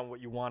depending on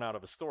what you want out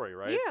of a story,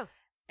 right? Yeah.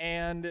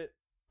 And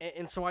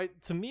so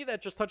to me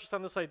that just touches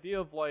on this idea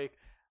of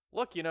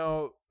look,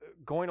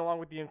 going along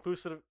with the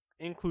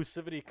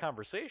inclusivity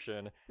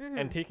conversation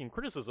and taking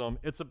criticism,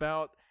 it's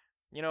about,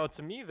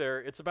 to me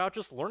it's about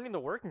just learning to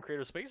work in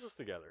creative spaces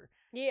together.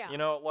 Yeah.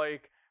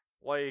 Like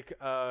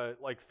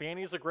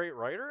Fanny's a great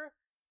writer.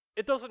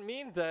 It doesn't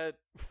mean that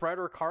Fred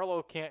or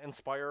Carlo can't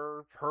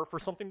inspire her for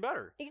something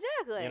better.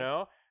 Exactly.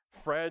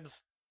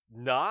 Fred's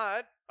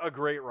not a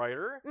great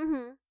writer,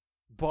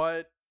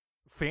 but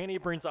Fanny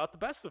brings out the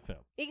best of him.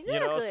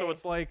 Exactly. So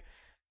it's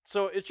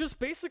so it's just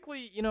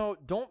basically,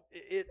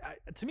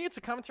 to me it's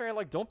a commentary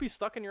on don't be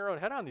stuck in your own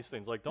head on these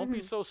things. Don't be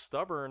so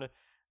stubborn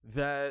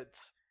that,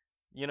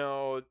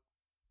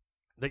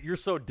 that you're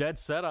so dead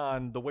set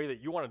on the way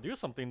that you want to do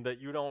something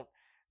that you don't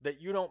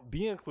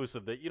be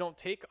inclusive, that you don't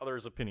take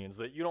others' opinions,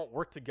 that you don't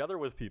work together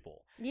with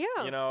people.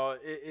 Yeah.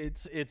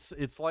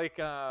 It's like,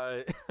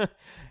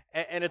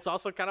 and it's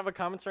also kind of a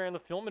commentary on the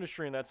film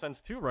industry in that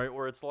sense too, right?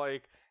 Where it's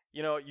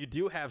you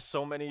do have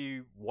so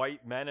many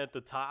white men at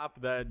the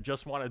top that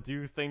just want to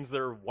do things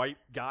their white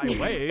guy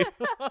way.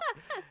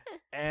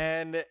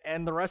 and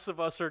the rest of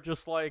us are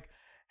just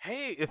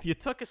hey, if you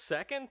took a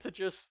second to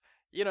just,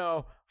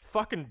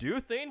 fucking do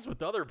things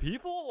with other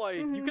people,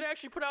 you could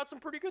actually put out some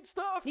pretty good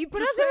stuff. You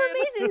put out some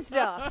amazing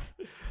stuff.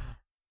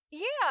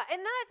 Yeah,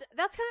 and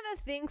that's kind of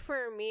the thing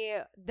for me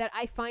that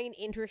I find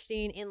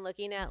interesting in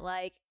looking at,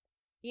 like,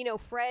 you know,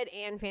 Fred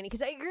and Fanny,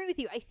 because I agree with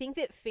you. I think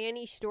that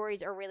Fanny's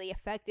stories are really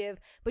effective,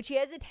 but she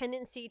has a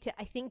tendency to,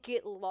 I think,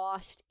 get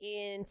lost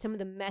in some of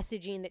the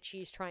messaging that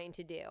she's trying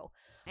to do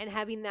and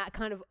having that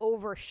kind of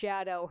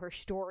overshadow her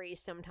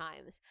stories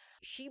sometimes.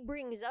 She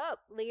brings up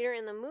later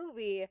in the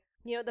movie,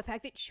 you know, the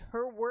fact that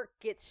her work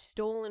gets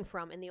stolen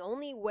from, and the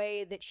only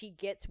way that she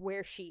gets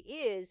where she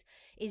is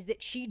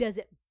that she does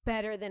it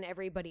better than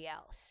everybody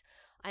else.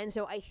 And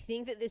so I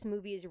think that this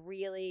movie is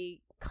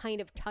really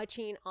kind of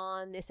touching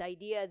on this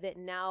idea that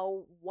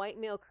now white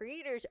male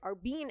creators are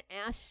being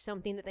asked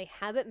something that they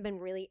haven't been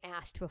really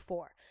asked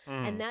before.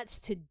 And that's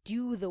to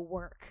do the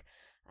work.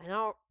 I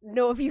don't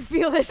know if you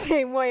feel the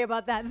same way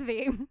about that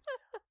theme.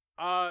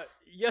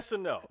 Yes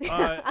and no.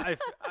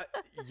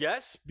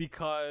 Yes,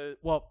 because,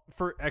 well,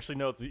 actually,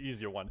 no, it's the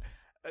easier one.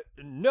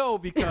 No,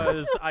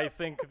 because I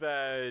think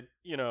that,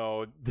 you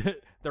know,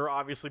 there are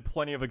obviously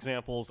plenty of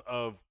examples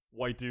of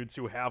white dudes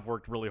who have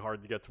worked really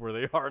hard to get to where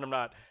they are, and I'm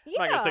not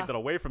going to take that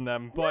away from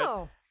them.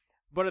 But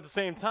at the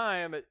same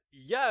time,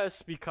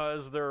 yes,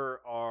 because there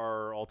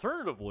are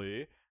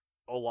alternatively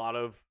a lot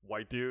of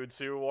white dudes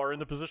who are in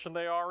the position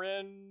they are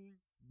in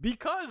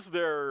because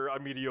they're a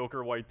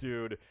mediocre white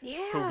dude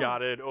who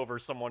got it over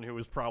someone who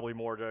was probably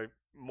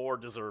more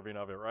deserving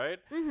of it, right?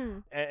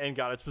 And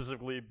got it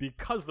specifically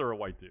because they're a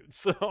white dude.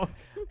 So,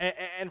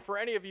 and for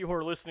any of you who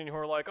are listening who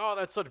are like, oh,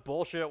 that's such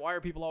bullshit, why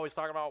are people always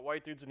talking about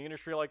white dudes in the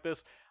industry like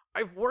this?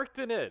 I've worked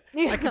in it.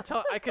 I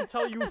can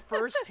tell you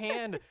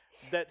firsthand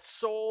that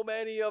so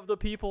many of the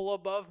people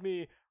above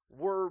me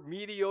were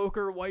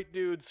mediocre white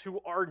dudes who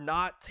are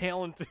not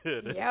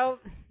talented. Yep.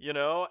 You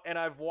know, and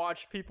I've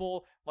watched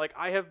people, like,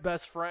 I have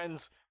best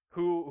friends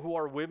who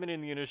are women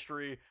in the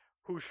industry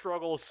who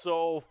struggle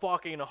so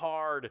fucking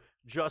hard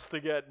just to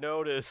get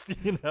noticed,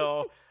 you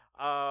know.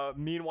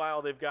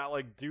 Meanwhile, they've got,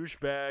 like,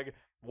 douchebag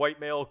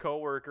white male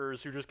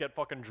coworkers who just get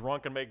fucking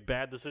drunk and make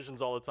bad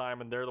decisions all the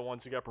time, and they're the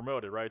ones who get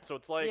promoted, right? So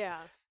it's like,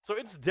 so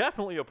it's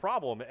definitely a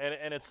problem,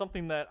 and it's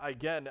something that,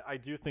 again, I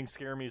do think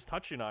Scare Me is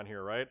touching on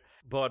here, right?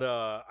 But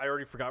I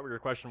already forgot what your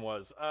question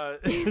was.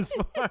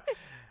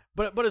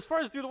 But as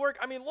far as do the work,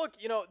 I mean, look,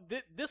 you know,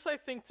 this I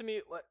think to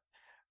me,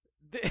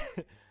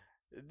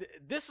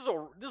 this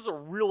is a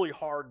really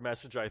hard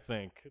message, I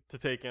think, to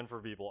take in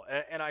for people,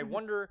 and I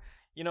wonder,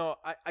 you know,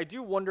 I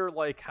do wonder,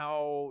 like,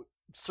 how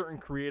certain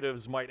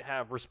creatives might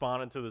have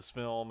responded to this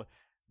film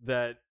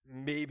that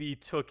maybe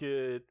took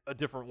it a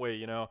different way,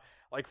 you know?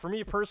 Like, for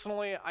me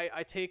personally,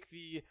 I take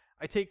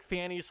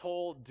Fanny's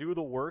whole do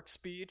the work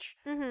speech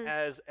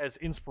as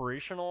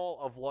inspirational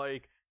of,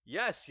 like,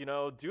 yes, you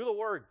know, do the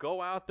work,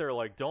 go out there,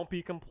 like, don't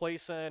be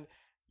complacent.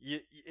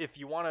 If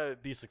you want to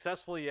be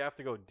successful, you have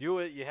to go do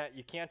it.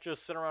 You can't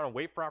just sit around and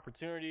wait for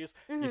opportunities.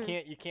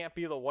 You can't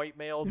be the white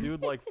male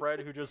dude like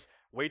Fred who just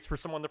waits for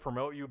someone to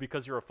promote you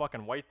because you're a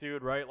fucking white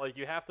dude, right? Like,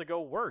 you have to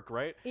go work,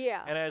 right?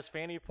 Yeah. And as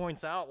Fanny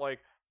points out, like,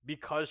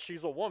 because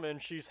she's a woman,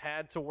 she's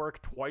had to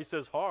work twice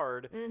as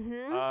hard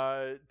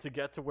to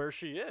get to where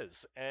she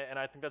is, and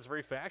I think that's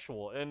very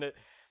factual.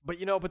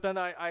 But then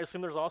I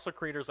assume there's also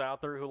creators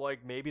out there who,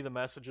 like, maybe the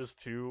message is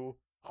too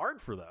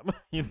hard for them,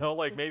 you know,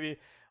 like maybe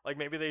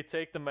they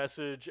take the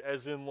message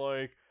as in,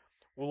 like,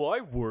 well, I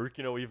work,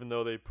 you know, even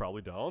though they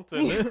probably don't.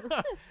 And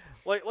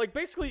like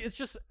basically, it's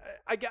just,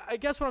 I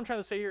guess what I'm trying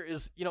to say here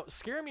is, you know,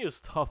 Scare Me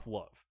is tough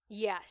love.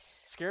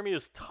 Yes. Scare Me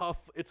is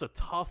tough. It's a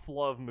tough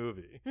love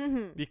movie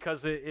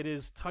because it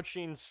is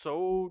touching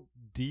so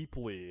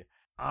deeply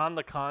on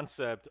the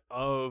concept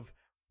of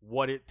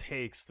what it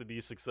takes to be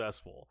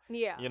successl.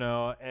 Yeah. You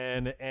know,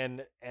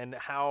 and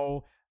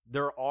how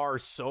there are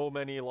so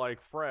many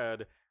like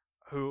Fred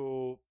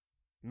who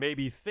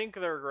maybe think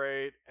they're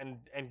great and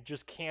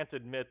just can't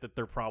admit that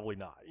they're probably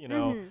not, you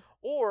know?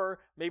 Or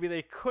maybe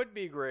they could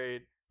be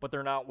great, but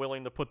they're not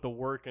willing to put the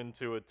work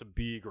into it to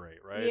be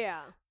great, right?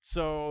 Yeah.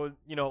 So,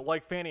 you know,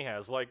 like Fanny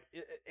has, like,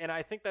 and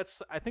I think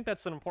that's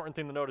an important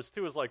thing to notice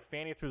too, is like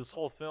Fanny through this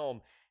whole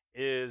film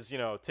is, you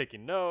know,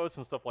 taking notes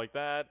and stuff like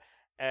that.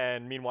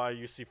 And meanwhile,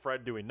 you see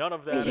Fred doing none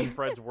of that, and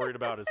Fred's worried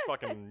about his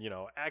fucking, you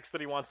know, ex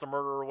that he wants to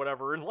murder or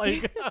whatever, and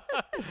like,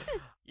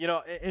 you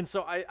know, and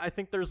so I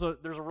think there's a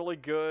really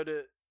good,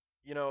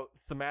 you know,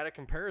 thematic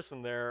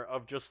comparison there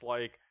of just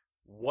like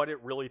what it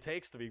really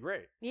takes to be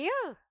great. Yeah.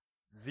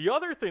 The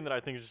other thing that I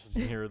think is just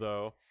in here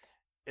though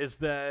is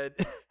that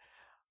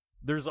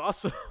there's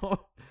also,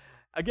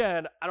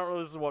 again, I don't know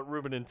if this is what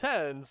Ruben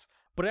intends,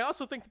 but I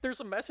also think that there's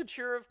a message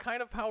here of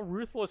kind of how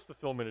ruthless the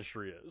film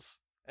industry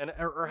is.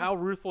 Or how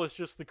ruthless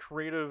just the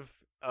creative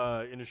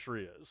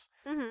industry is.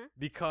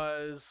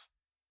 Because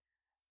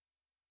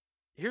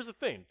here's the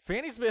thing.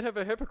 Fanny's a bit of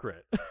a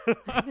hypocrite.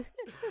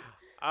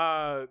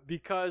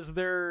 Because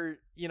they're,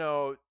 you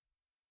know,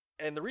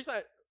 and the reason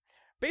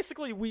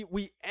basically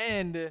we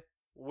end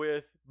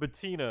with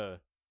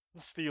Bettina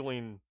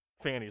stealing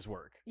Fanny's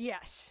work.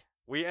 Yes.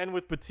 We end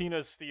with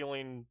Bettina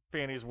stealing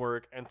Fanny's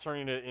work and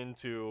turning it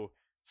into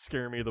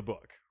Scare Me the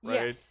book,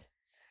 right? Yes.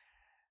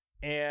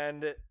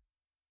 And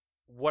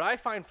what I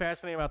find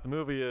fascinating about the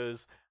movie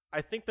is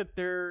I think that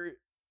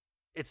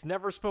it's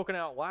never spoken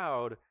out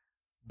loud,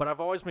 but I've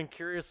always been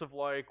curious of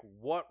like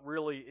what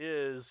really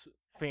is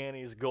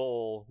Fanny's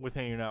goal with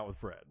hanging out with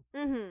Fred.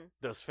 Mm-hmm.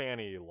 Does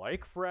Fanny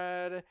like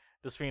Fred?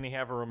 Does Fanny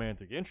have a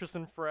romantic interest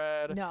in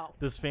Fred? No.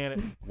 Does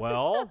Fanny?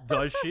 Well,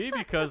 does she?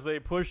 Because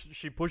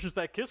she pushes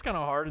that kiss kind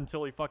of hard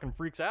until he fucking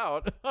freaks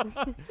out.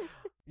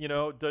 You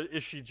know,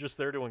 is she just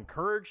there to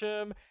encourage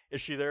him?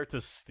 Is she there to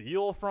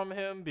steal from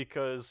him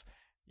because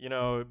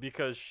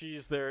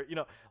she's there? You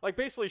know, like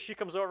basically she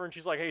comes over and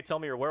she's like, "Hey, tell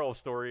me your werewolf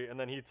story," and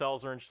then he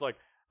tells her, and she's like,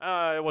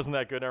 "It wasn't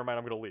that good. Never mind.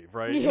 I'm gonna leave."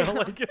 Right? Yeah. You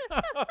know, like,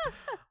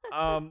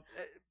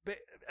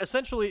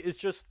 essentially, it's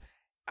just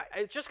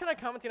kind of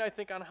commenting, I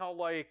think, on how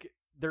like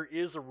there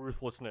is a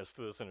ruthlessness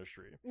to this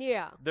industry.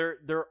 Yeah.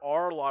 There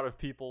are a lot of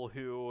people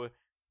who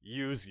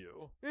use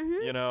you,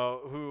 Mm-hmm. you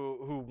know,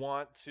 who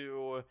want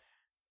to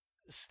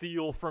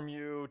steal from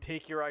you,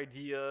 take your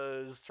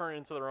ideas, turn it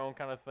into their own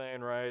kind of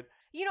thing, right?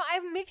 You know, I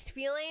have mixed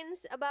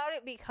feelings about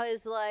it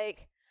because,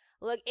 like,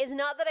 look, it's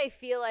not that I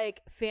feel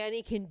like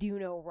Fanny can do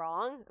no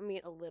wrong. I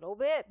mean, a little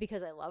bit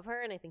because I love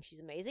her and I think she's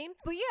amazing.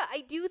 But yeah,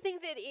 I do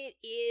think that it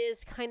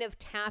is kind of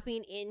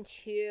tapping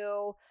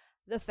into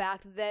the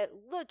fact that,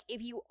 look,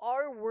 if you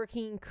are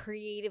working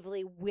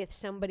creatively with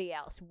somebody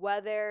else,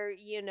 whether,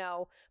 you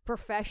know,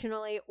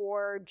 professionally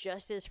or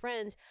just as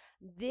friends,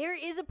 there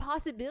is a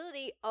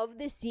possibility of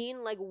the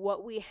scene like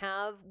what we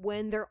have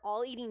when they're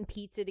all eating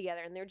pizza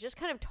together and they're just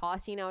kind of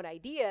tossing out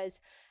ideas.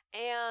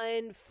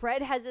 And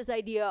Fred has this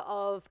idea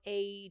of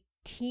a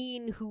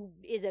teen who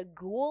is a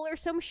ghoul or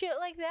some shit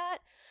like that.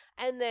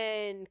 And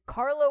then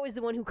Carlo is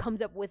the one who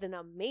comes up with an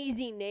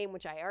amazing name,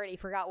 which I already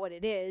forgot what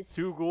it is.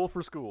 Too ghoul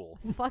for school.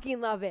 Fucking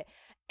love it.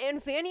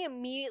 And Fanny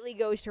immediately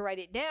goes to write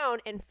it down,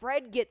 and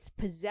Fred gets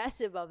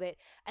possessive of it.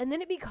 And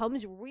then it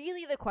becomes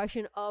really the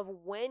question of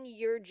when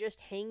you're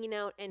just hanging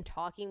out and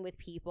talking with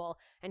people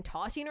and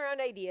tossing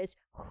around ideas,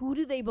 who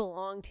do they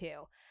belong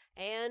to?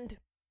 And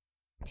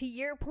to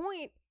your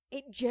point,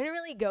 it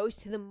generally goes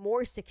to the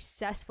more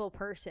successful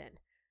person.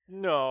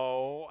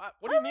 No.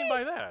 What do you mean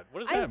by that? What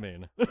does that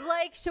mean?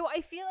 Like, so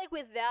I feel like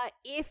with that,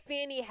 if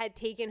Fanny had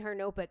taken her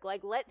notebook,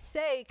 like, let's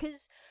say,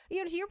 because, you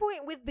know, to your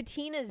point with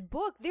Bettina's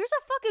book, there's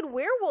a fucking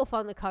werewolf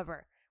on the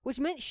cover, which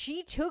meant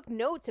she took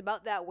notes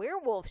about that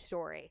werewolf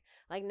story.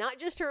 Like, not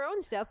just her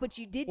own stuff, but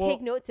she did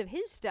take notes of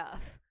his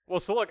stuff. Well,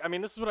 so look, I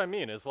mean, this is what I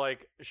mean, is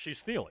like, she's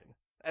stealing.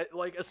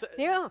 Like,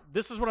 Yeah.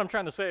 This is what I'm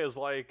trying to say, is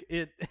like,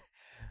 it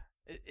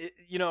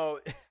you know...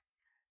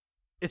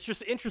 It's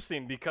just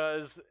interesting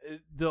because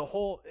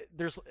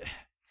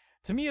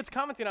to me, it's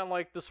commenting on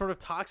like the sort of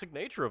toxic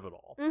nature of it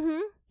all. Mm-hmm.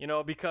 You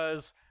know,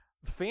 because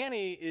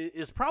Fanny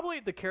is probably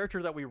the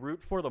character that we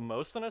root for the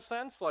most in a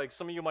sense. Like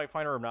some of you might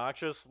find her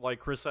obnoxious. Like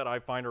Chris said, I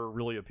find her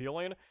really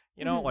appealing.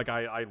 You know, like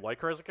I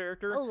like her as a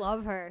character. I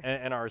love her.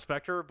 And I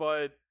respect her,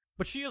 but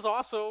she is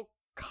also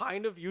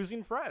kind of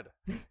using Fred.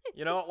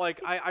 You know, like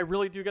I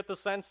really do get the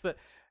sense that.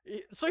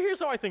 So here's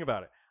how I think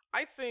about it.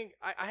 I think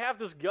I have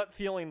this gut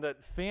feeling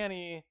that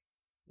Fanny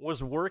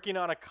was working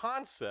on a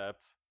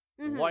concept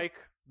like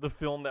the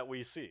film that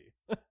we see.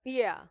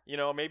 Yeah. You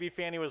know, maybe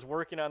Fanny was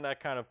working on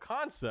that kind of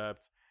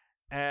concept,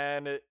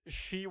 and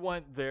she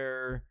went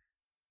there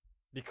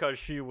because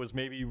she was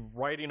maybe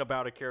writing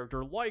about a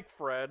character like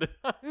Fred,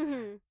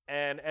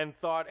 and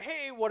thought,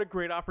 hey, what a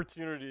great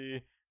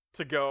opportunity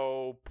to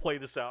go play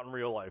this out in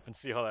real life and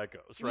see how that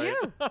goes, right?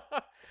 Yeah.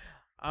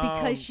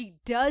 Because she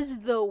does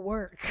the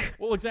work.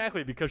 Well,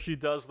 exactly, because she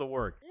does the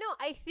work. No,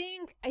 I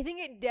think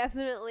it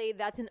definitely,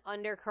 that's an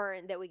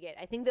undercurrent that we get.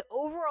 I think the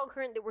overall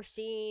current that we're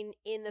seeing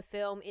in the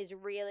film is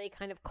really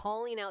kind of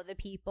calling out the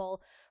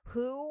people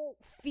who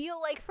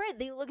feel like Fred.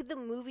 They look at the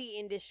movie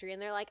industry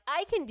and they're like,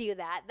 I can do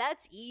that.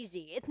 That's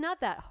easy. It's not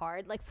that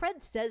hard. Like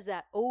Fred says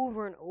that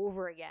over and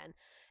over again.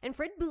 And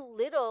Fred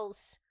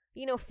belittles,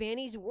 you know,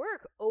 Fanny's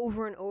work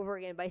over and over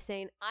again by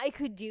saying, I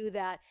could do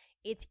that.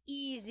 It's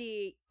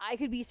easy. I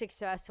could be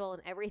successful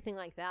and everything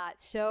like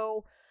that.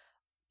 So,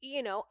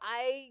 you know,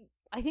 I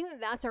think that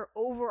that's our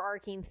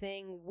overarching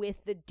thing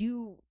with the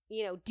do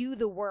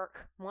the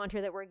work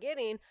mantra that we're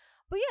getting.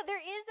 But yeah, there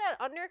is that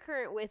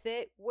undercurrent with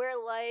it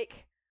where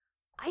like,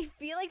 I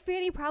feel like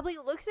Fanny probably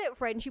looks at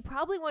Fred and she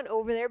probably went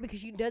over there because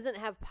she doesn't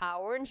have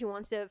power and she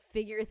wants to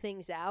figure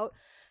things out.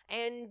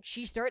 And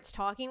she starts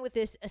talking with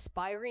this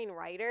aspiring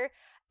writer.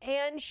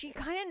 And she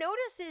kind of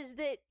notices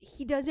that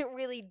he doesn't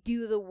really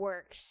do the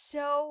work.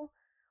 So,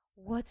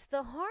 what's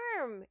the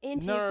harm?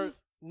 No,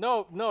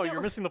 you're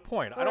missing the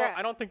point.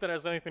 I don't think that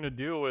has anything to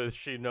do with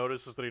she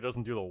notices that he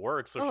doesn't do the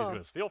work, so she's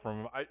going to steal from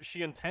him.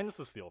 She intends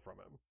to steal from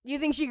him. You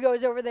think she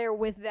goes over there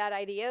with that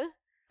idea?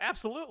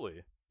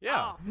 Absolutely.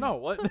 Yeah. Oh. No,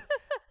 what?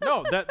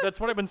 No,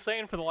 that's what I've been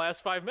saying for the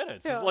last 5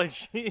 minutes. Yeah. It's like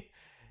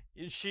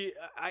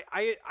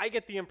I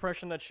get the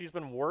impression that she's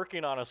been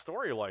working on a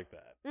story like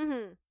that.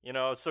 Mm-hmm. You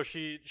know, so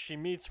she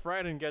meets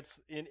Fred and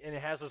gets in and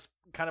has this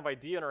kind of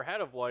idea in her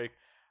head of like,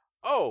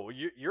 oh,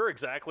 you're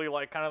exactly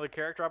like kind of the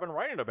character I've been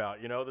writing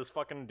about. You know, this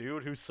fucking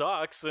dude who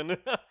sucks and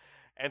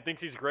and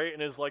thinks he's great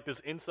and is like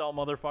this incel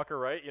motherfucker,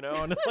 right? You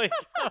know, and like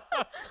I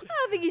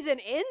don't think he's an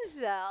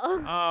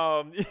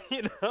incel.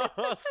 you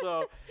know,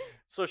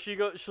 so she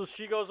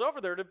goes over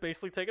there to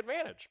basically take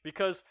advantage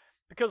because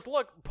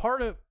look,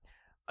 part of,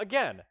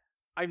 again,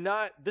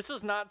 this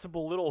is not to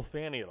belittle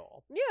Fanny at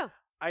all. Yeah.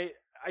 I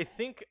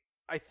think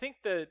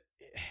that,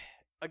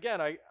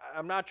 again,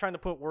 I'm not trying to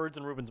put words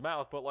in Ruben's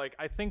mouth, but like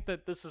I think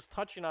that this is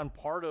touching on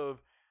part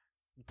of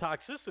the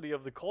toxicity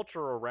of the culture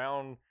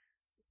around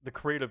the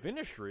creative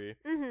industry,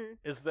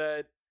 is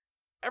that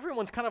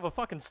everyone's kind of a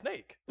fucking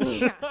snake.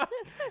 Yeah.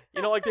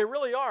 You know, like they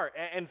really are.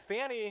 And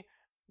Fanny,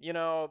 you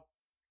know,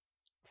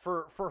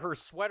 for her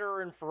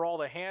sweater and for all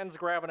the hands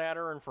grabbing at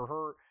her and for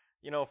her,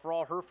 you know, for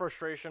all her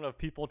frustration of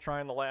people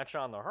trying to latch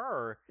on to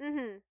her,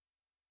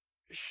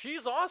 she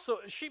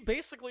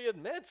basically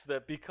admits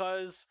that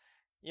because,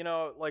 you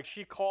know, like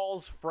she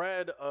calls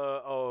Fred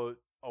a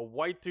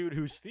white dude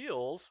who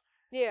steals.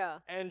 Yeah.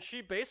 And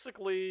she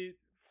basically,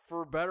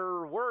 for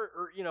better word,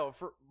 or, you know,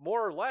 for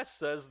more or less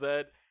says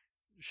that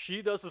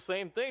she does the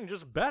same thing,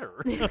 just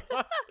better.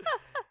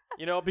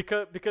 You know,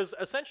 because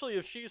essentially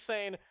if she's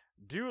saying,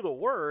 do the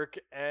work,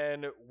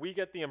 and we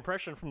get the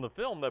impression from the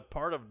film that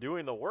part of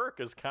doing the work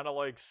is kind of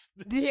like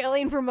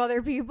stealing from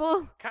other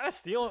people. Kind of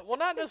stealing. Well,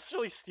 not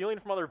necessarily stealing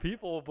from other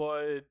people,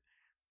 but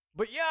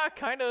yeah,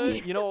 kind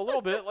of, you know, a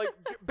little bit, like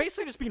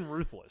basically just being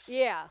ruthless.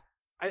 Yeah.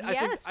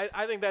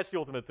 I think that's the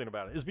ultimate thing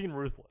about it, is being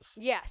ruthless.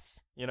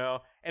 Yes. You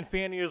know, and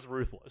Fanny is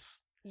ruthless.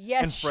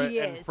 Yes, she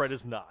is. And Fred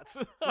is not.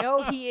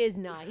 No, he is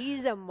not.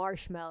 He's a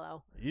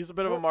marshmallow. He's a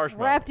bit of a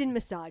marshmallow. Wrapped in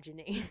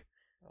misogyny.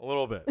 A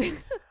little bit.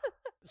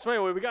 So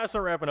anyway, we gotta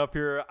start wrapping up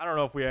here. I don't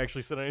know if we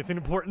actually said anything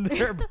important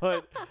there,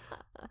 but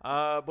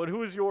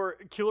who is your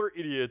killer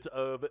idiot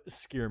of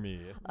Scare Me?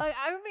 I'm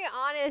gonna be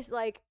honest,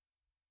 like,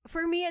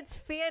 for me, it's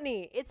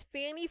Fanny. It's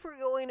Fanny for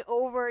going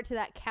over to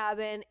that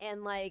cabin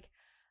and, like,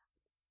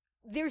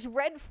 there's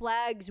red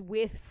flags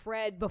with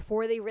Fred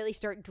before they really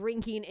start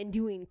drinking and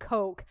doing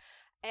coke.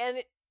 And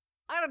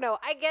I don't know,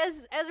 I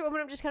guess as a woman,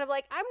 I'm just kind of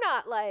like, I'm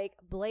not, like,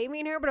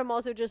 blaming her, but I'm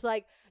also just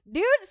like,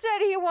 dude said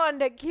he wanted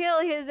to kill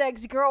his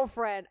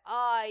ex-girlfriend.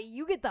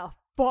 You get the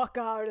fuck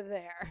out of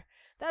there.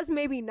 That's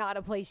maybe not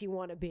a place you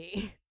want to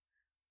be.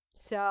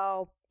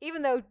 So,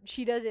 even though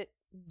she doesn't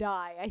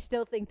die, I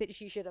still think that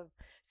she should have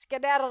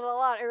skedaddled a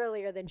lot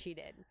earlier than she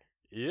did.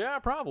 Yeah,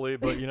 probably,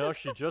 but, you know,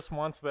 she just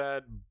wants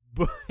that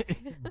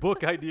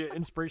book idea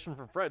inspiration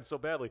from Fred so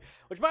badly.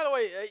 Which, by the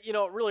way, you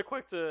know, really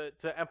quick to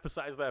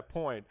emphasize that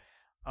point,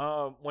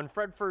 when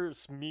Fred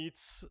first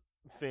meets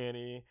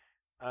Fanny,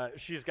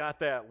 she's got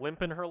that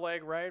limp in her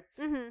leg, right?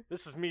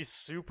 This is me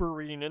super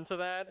reading into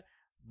that,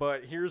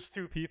 but here's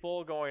two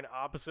people going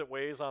opposite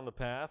ways on the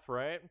path,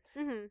 right?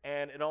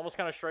 And it almost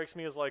kind of strikes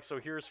me as like,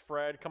 so here's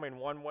Fred coming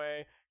one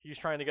way, he's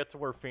trying to get to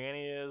where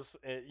Fanny is,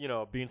 you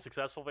know, being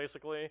successful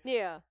basically.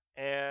 Yeah.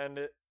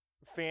 And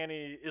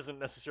Fanny isn't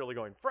necessarily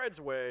going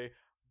Fred's way,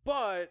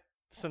 but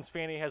since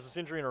Fanny has this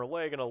injury in her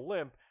leg and a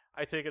limp,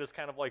 I take it as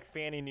kind of like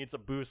Fanny needs a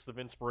boost of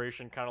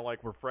inspiration, kind of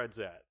like where Fred's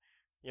at.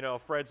 You know,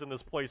 Fred's in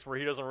this place where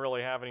he doesn't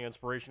really have any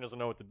inspiration, doesn't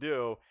know what to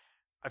do.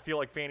 I feel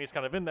like Fanny's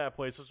kind of in that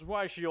place, which is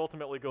why she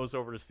ultimately goes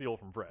over to steal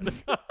from Fred.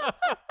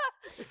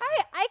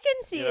 I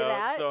can see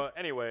that. So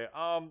anyway,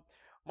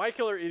 my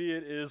killer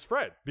idiot is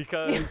Fred,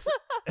 because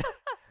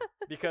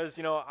because,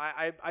 you know,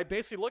 I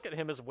basically look at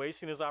him as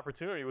wasting his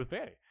opportunity with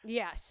Fanny.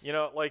 Yes. You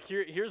know, like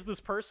here's this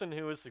person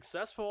who is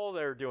successful.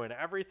 They're doing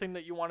everything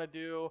that you want to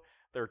do.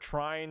 They're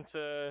trying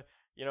to,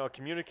 you know,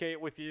 communicate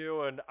with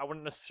you, and I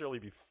wouldn't necessarily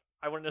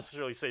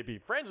say be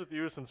friends with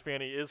you, since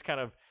Fanny is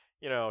kind of,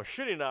 you know,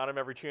 shitting on him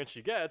every chance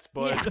she gets,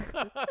 but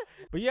yeah.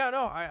 But yeah,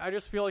 no, I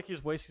just feel like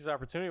he's wasting his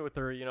opportunity with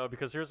her, you know,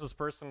 because here's this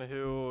person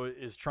who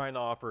is trying to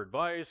offer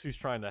advice, who's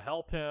trying to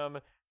help him,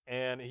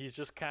 and he's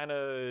just kind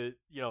of,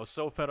 you know,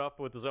 so fed up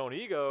with his own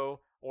ego,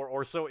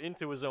 or so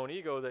into his own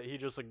ego, that he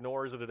just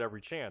ignores it at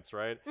every chance,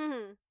 right?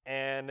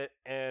 And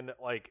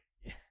like,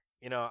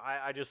 you know,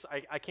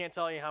 I can't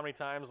tell you how many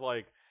times,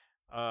 like,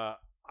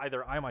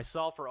 either I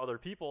myself or other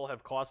people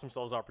have cost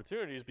themselves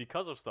opportunities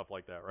because of stuff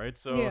like that, right?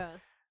 So yeah.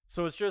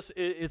 So it's just,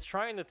 it's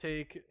trying to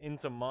take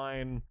into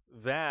mind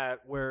that,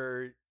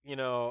 where, you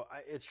know,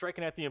 it's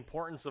striking at the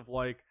importance of,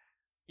 like,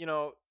 you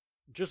know,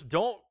 just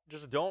don't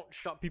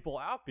shut people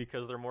out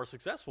because they're more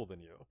successful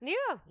than you.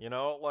 Yeah. You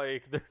know,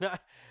 like, they're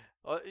not,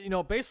 you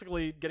know,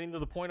 basically getting to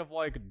the point of,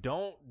 like,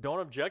 don't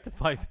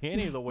objectify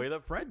Fanny the way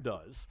that Fred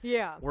does.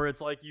 Yeah. Where it's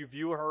like you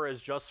view her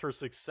as just her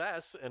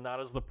success and not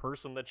as the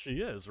person that she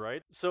is,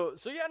 right? So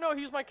yeah, no,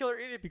 he's my killer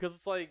idiot, because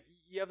it's like,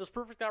 you have this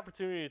perfect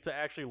opportunity to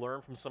actually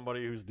learn from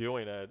somebody who's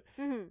doing it.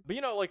 But,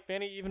 you know, like,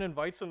 Fanny even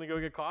invites him to go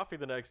get coffee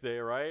the next day,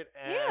 right?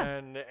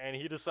 And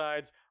he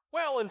decides,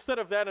 well, instead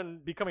of that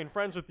and becoming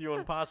friends with you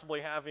and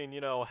possibly having,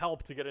 you know,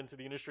 help to get into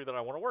the industry that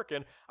I want to work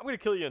in, I'm going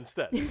to kill you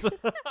instead.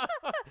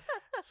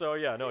 So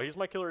yeah, no, he's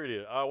my killer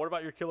idiot. What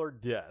about your killer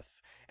death?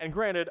 And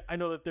granted, I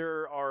know that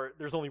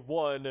there's only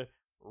one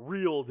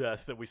real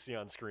death that we see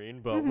on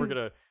screen, but we're going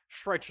to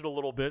stretch it a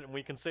little bit, and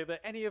we can say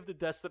that any of the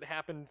deaths that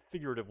happen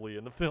figuratively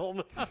in the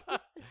film.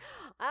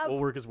 will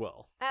work as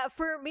well.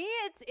 For me,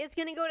 it's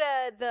gonna go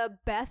to the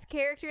Beth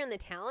character in the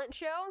talent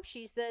show.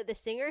 She's the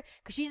singer,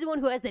 because she's the one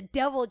who has the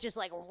devil just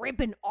like rip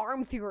an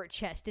arm through her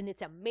chest, and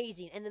it's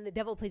amazing. And then the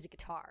devil plays a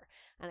guitar,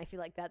 and I feel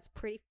like that's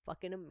pretty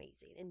fucking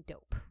amazing and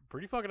dope.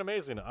 Pretty fucking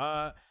amazing.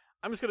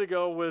 I'm just gonna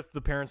go with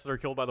the parents that are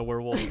killed by the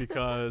werewolf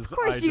because Of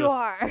course you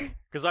are.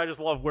 Because I just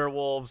love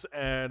werewolves,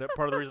 and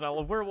part of the reason I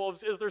love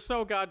werewolves is they're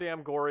so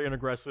goddamn gory and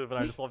aggressive, and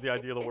I just love the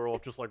idea of the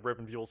werewolf just like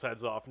ripping people's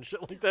heads off and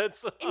shit like that.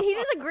 So. And he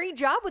does a great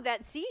job with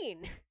that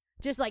scene.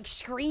 Just like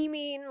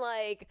screaming,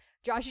 like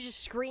Josh is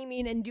just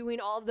screaming and doing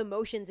all of the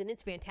motions, and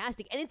it's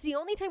fantastic. And it's the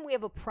only time we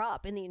have a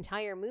prop in the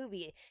entire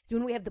movie. It's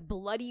when we have the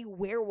bloody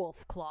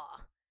werewolf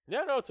claw.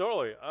 Yeah, no,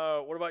 totally.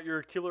 What about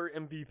your killer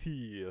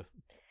MVP?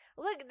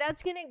 Look,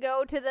 that's going to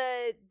go to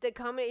the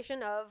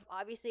combination of,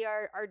 obviously,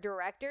 our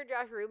director,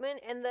 Josh Rubin,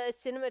 and the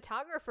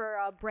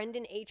cinematographer,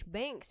 Brendan H.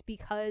 Banks,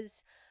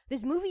 because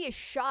this movie is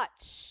shot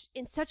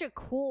in such a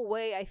cool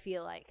way, I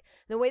feel like.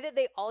 The way that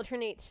they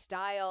alternate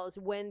styles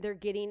when they're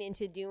getting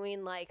into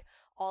doing, like,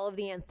 all of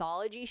the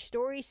anthology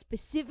stories,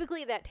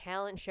 specifically that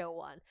talent show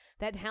one.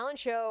 That talent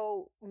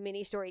show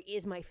mini story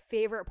is my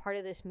favorite part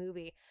of this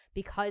movie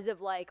because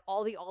of like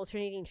all the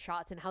alternating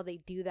shots and how they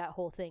do that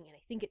whole thing, and I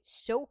think it's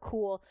so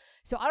cool.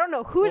 So I don't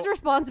know who's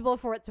responsible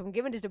for it, so I'm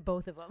giving it to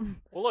both of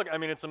them. Well, look, I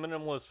mean, it's a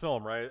minimalist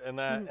film, right? And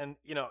that, and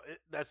you know,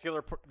 that's the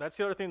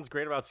other thing that's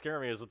great about Scare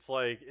Me is it's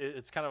like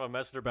it's kind of a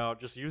message about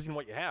just using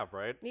what you have,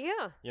 right?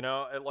 Yeah. You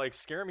know, like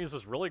Scare Me is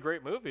this really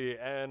great movie,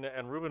 and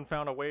Ruben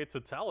found a way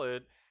to tell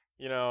it.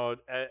 You know,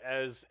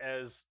 as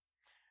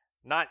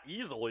not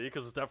easily,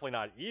 because it's definitely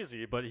not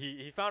easy, but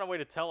he found a way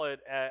to tell it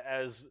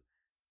as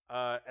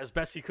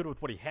best he could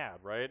with what he had,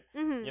 right?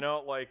 Mm-hmm. You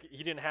know, like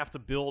he didn't have to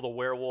build a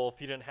werewolf,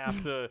 he didn't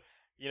have to,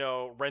 you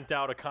know, rent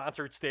out a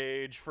concert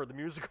stage for the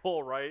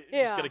musical, right?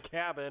 Yeah. Just get a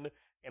cabin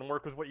and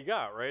work with what you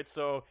got, right?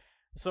 So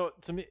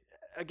to me,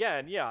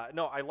 again, yeah,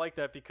 no, I like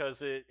that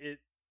because it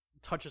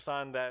touches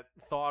on that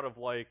thought of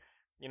like,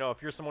 you know,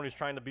 if you're someone who's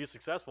trying to be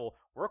successful,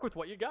 work with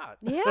what you got.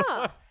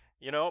 Yeah.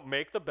 You know,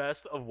 make the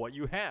best of what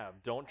you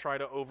have. Don't try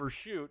to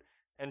overshoot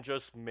and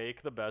just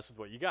make the best of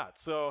what you got.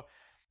 So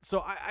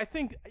I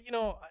think, you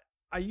know,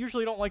 I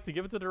usually don't like to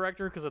give it to the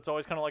director because it's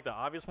always kind of like the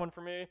obvious one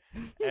for me.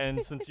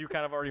 And since you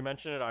kind of already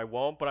mentioned it, I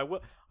won't.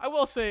 But I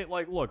will say,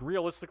 like, look,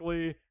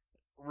 realistically,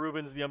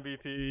 Ruben's the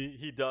MVP.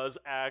 He does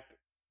act,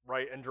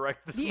 write, and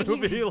direct this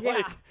movie.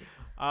 Yeah.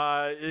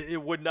 Like,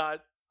 it would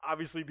not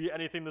obviously be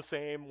anything the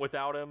same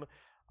without him.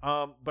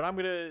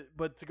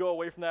 But to go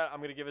away from that,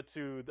 I'm gonna give it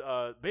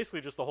to basically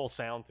just the whole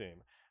sound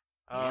team,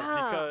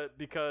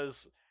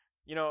 because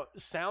you know,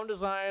 sound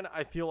design,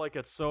 I feel like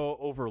it's so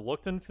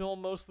overlooked in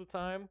film most of the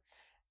time,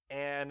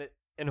 and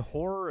in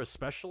horror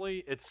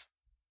especially, it's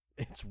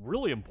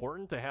really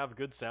important to have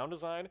good sound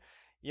design.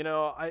 You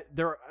know,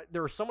 there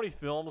are so many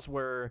films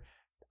where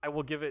I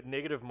will give it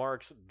negative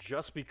marks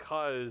just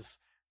because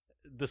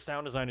the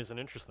sound design isn't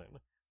interesting,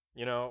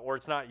 you know, or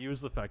it's not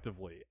used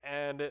effectively,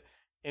 and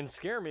in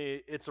Scare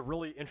Me, it's a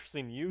really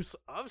interesting use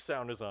of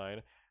sound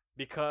design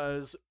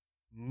because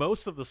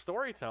most of the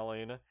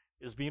storytelling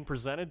is being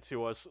presented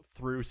to us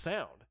through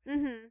sound.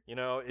 Mm-hmm. You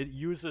know, it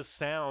uses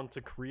sound to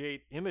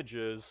create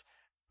images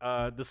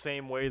the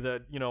same way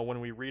that, you know, when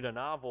we read a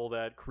novel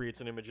that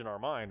creates an image in our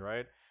mind,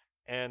 right?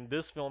 And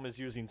this film is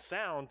using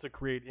sound to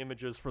create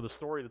images for the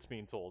story that's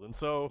being told. And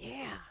so,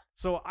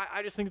 so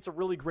I just think it's a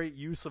really great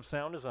use of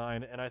sound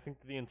design, and I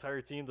think the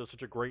entire team does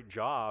such a great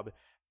job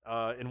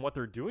in what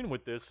they're doing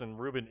with this, and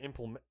Ruben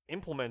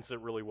implements it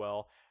really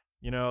well,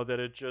 you know, that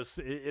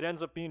it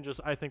ends up being just,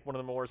 I think, one of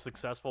the more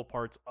successful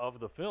parts of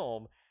the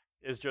film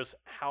is just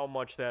how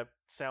much that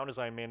sound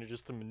design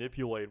manages to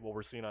manipulate what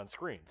we're seeing on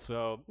screen.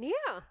 So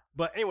yeah.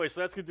 But anyway,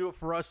 so that's gonna do it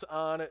for us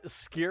on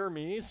Scare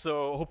Me.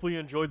 So hopefully you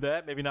enjoyed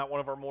that. Maybe not one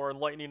of our more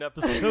enlightening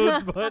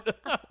episodes, but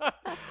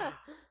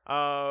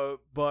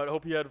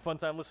hope you had a fun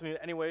time listening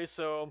anyway.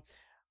 So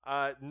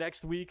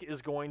next week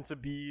is going to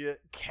be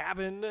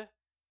Cabin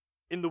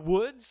in the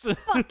Woods.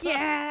 Fuck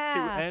yeah! To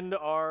end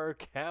our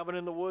Cabin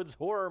in the Woods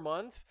horror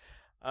month.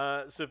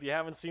 So if you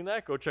haven't seen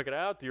that, go check it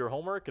out. Do your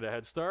homework, get a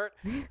head start.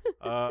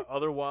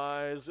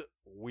 Otherwise,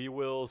 we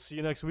will see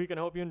you next week and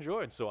hope you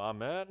enjoyed. So I'm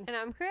Matt. And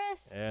I'm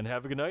Chris. And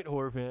have a good night,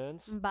 horror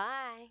fans.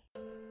 Bye.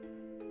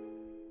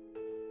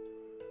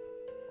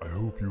 I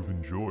hope you've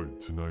enjoyed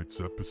tonight's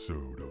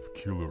episode of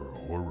Killer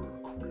Horror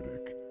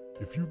Critic.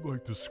 If you'd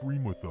like to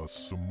scream with us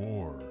some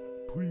more,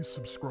 please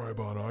subscribe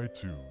on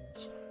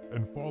iTunes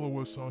and follow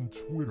us on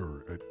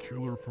Twitter at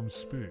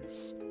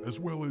KillerFromSpace, as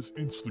well as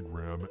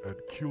Instagram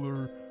at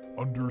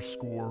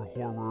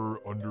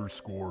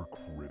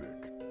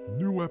Killer_Horror_Critic.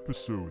 New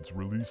episodes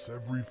release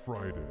every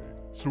Friday,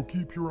 so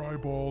keep your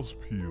eyeballs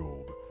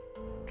peeled,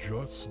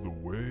 just the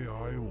way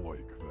I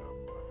like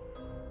them.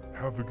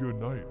 Have a good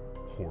night,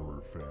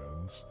 horror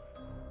fans.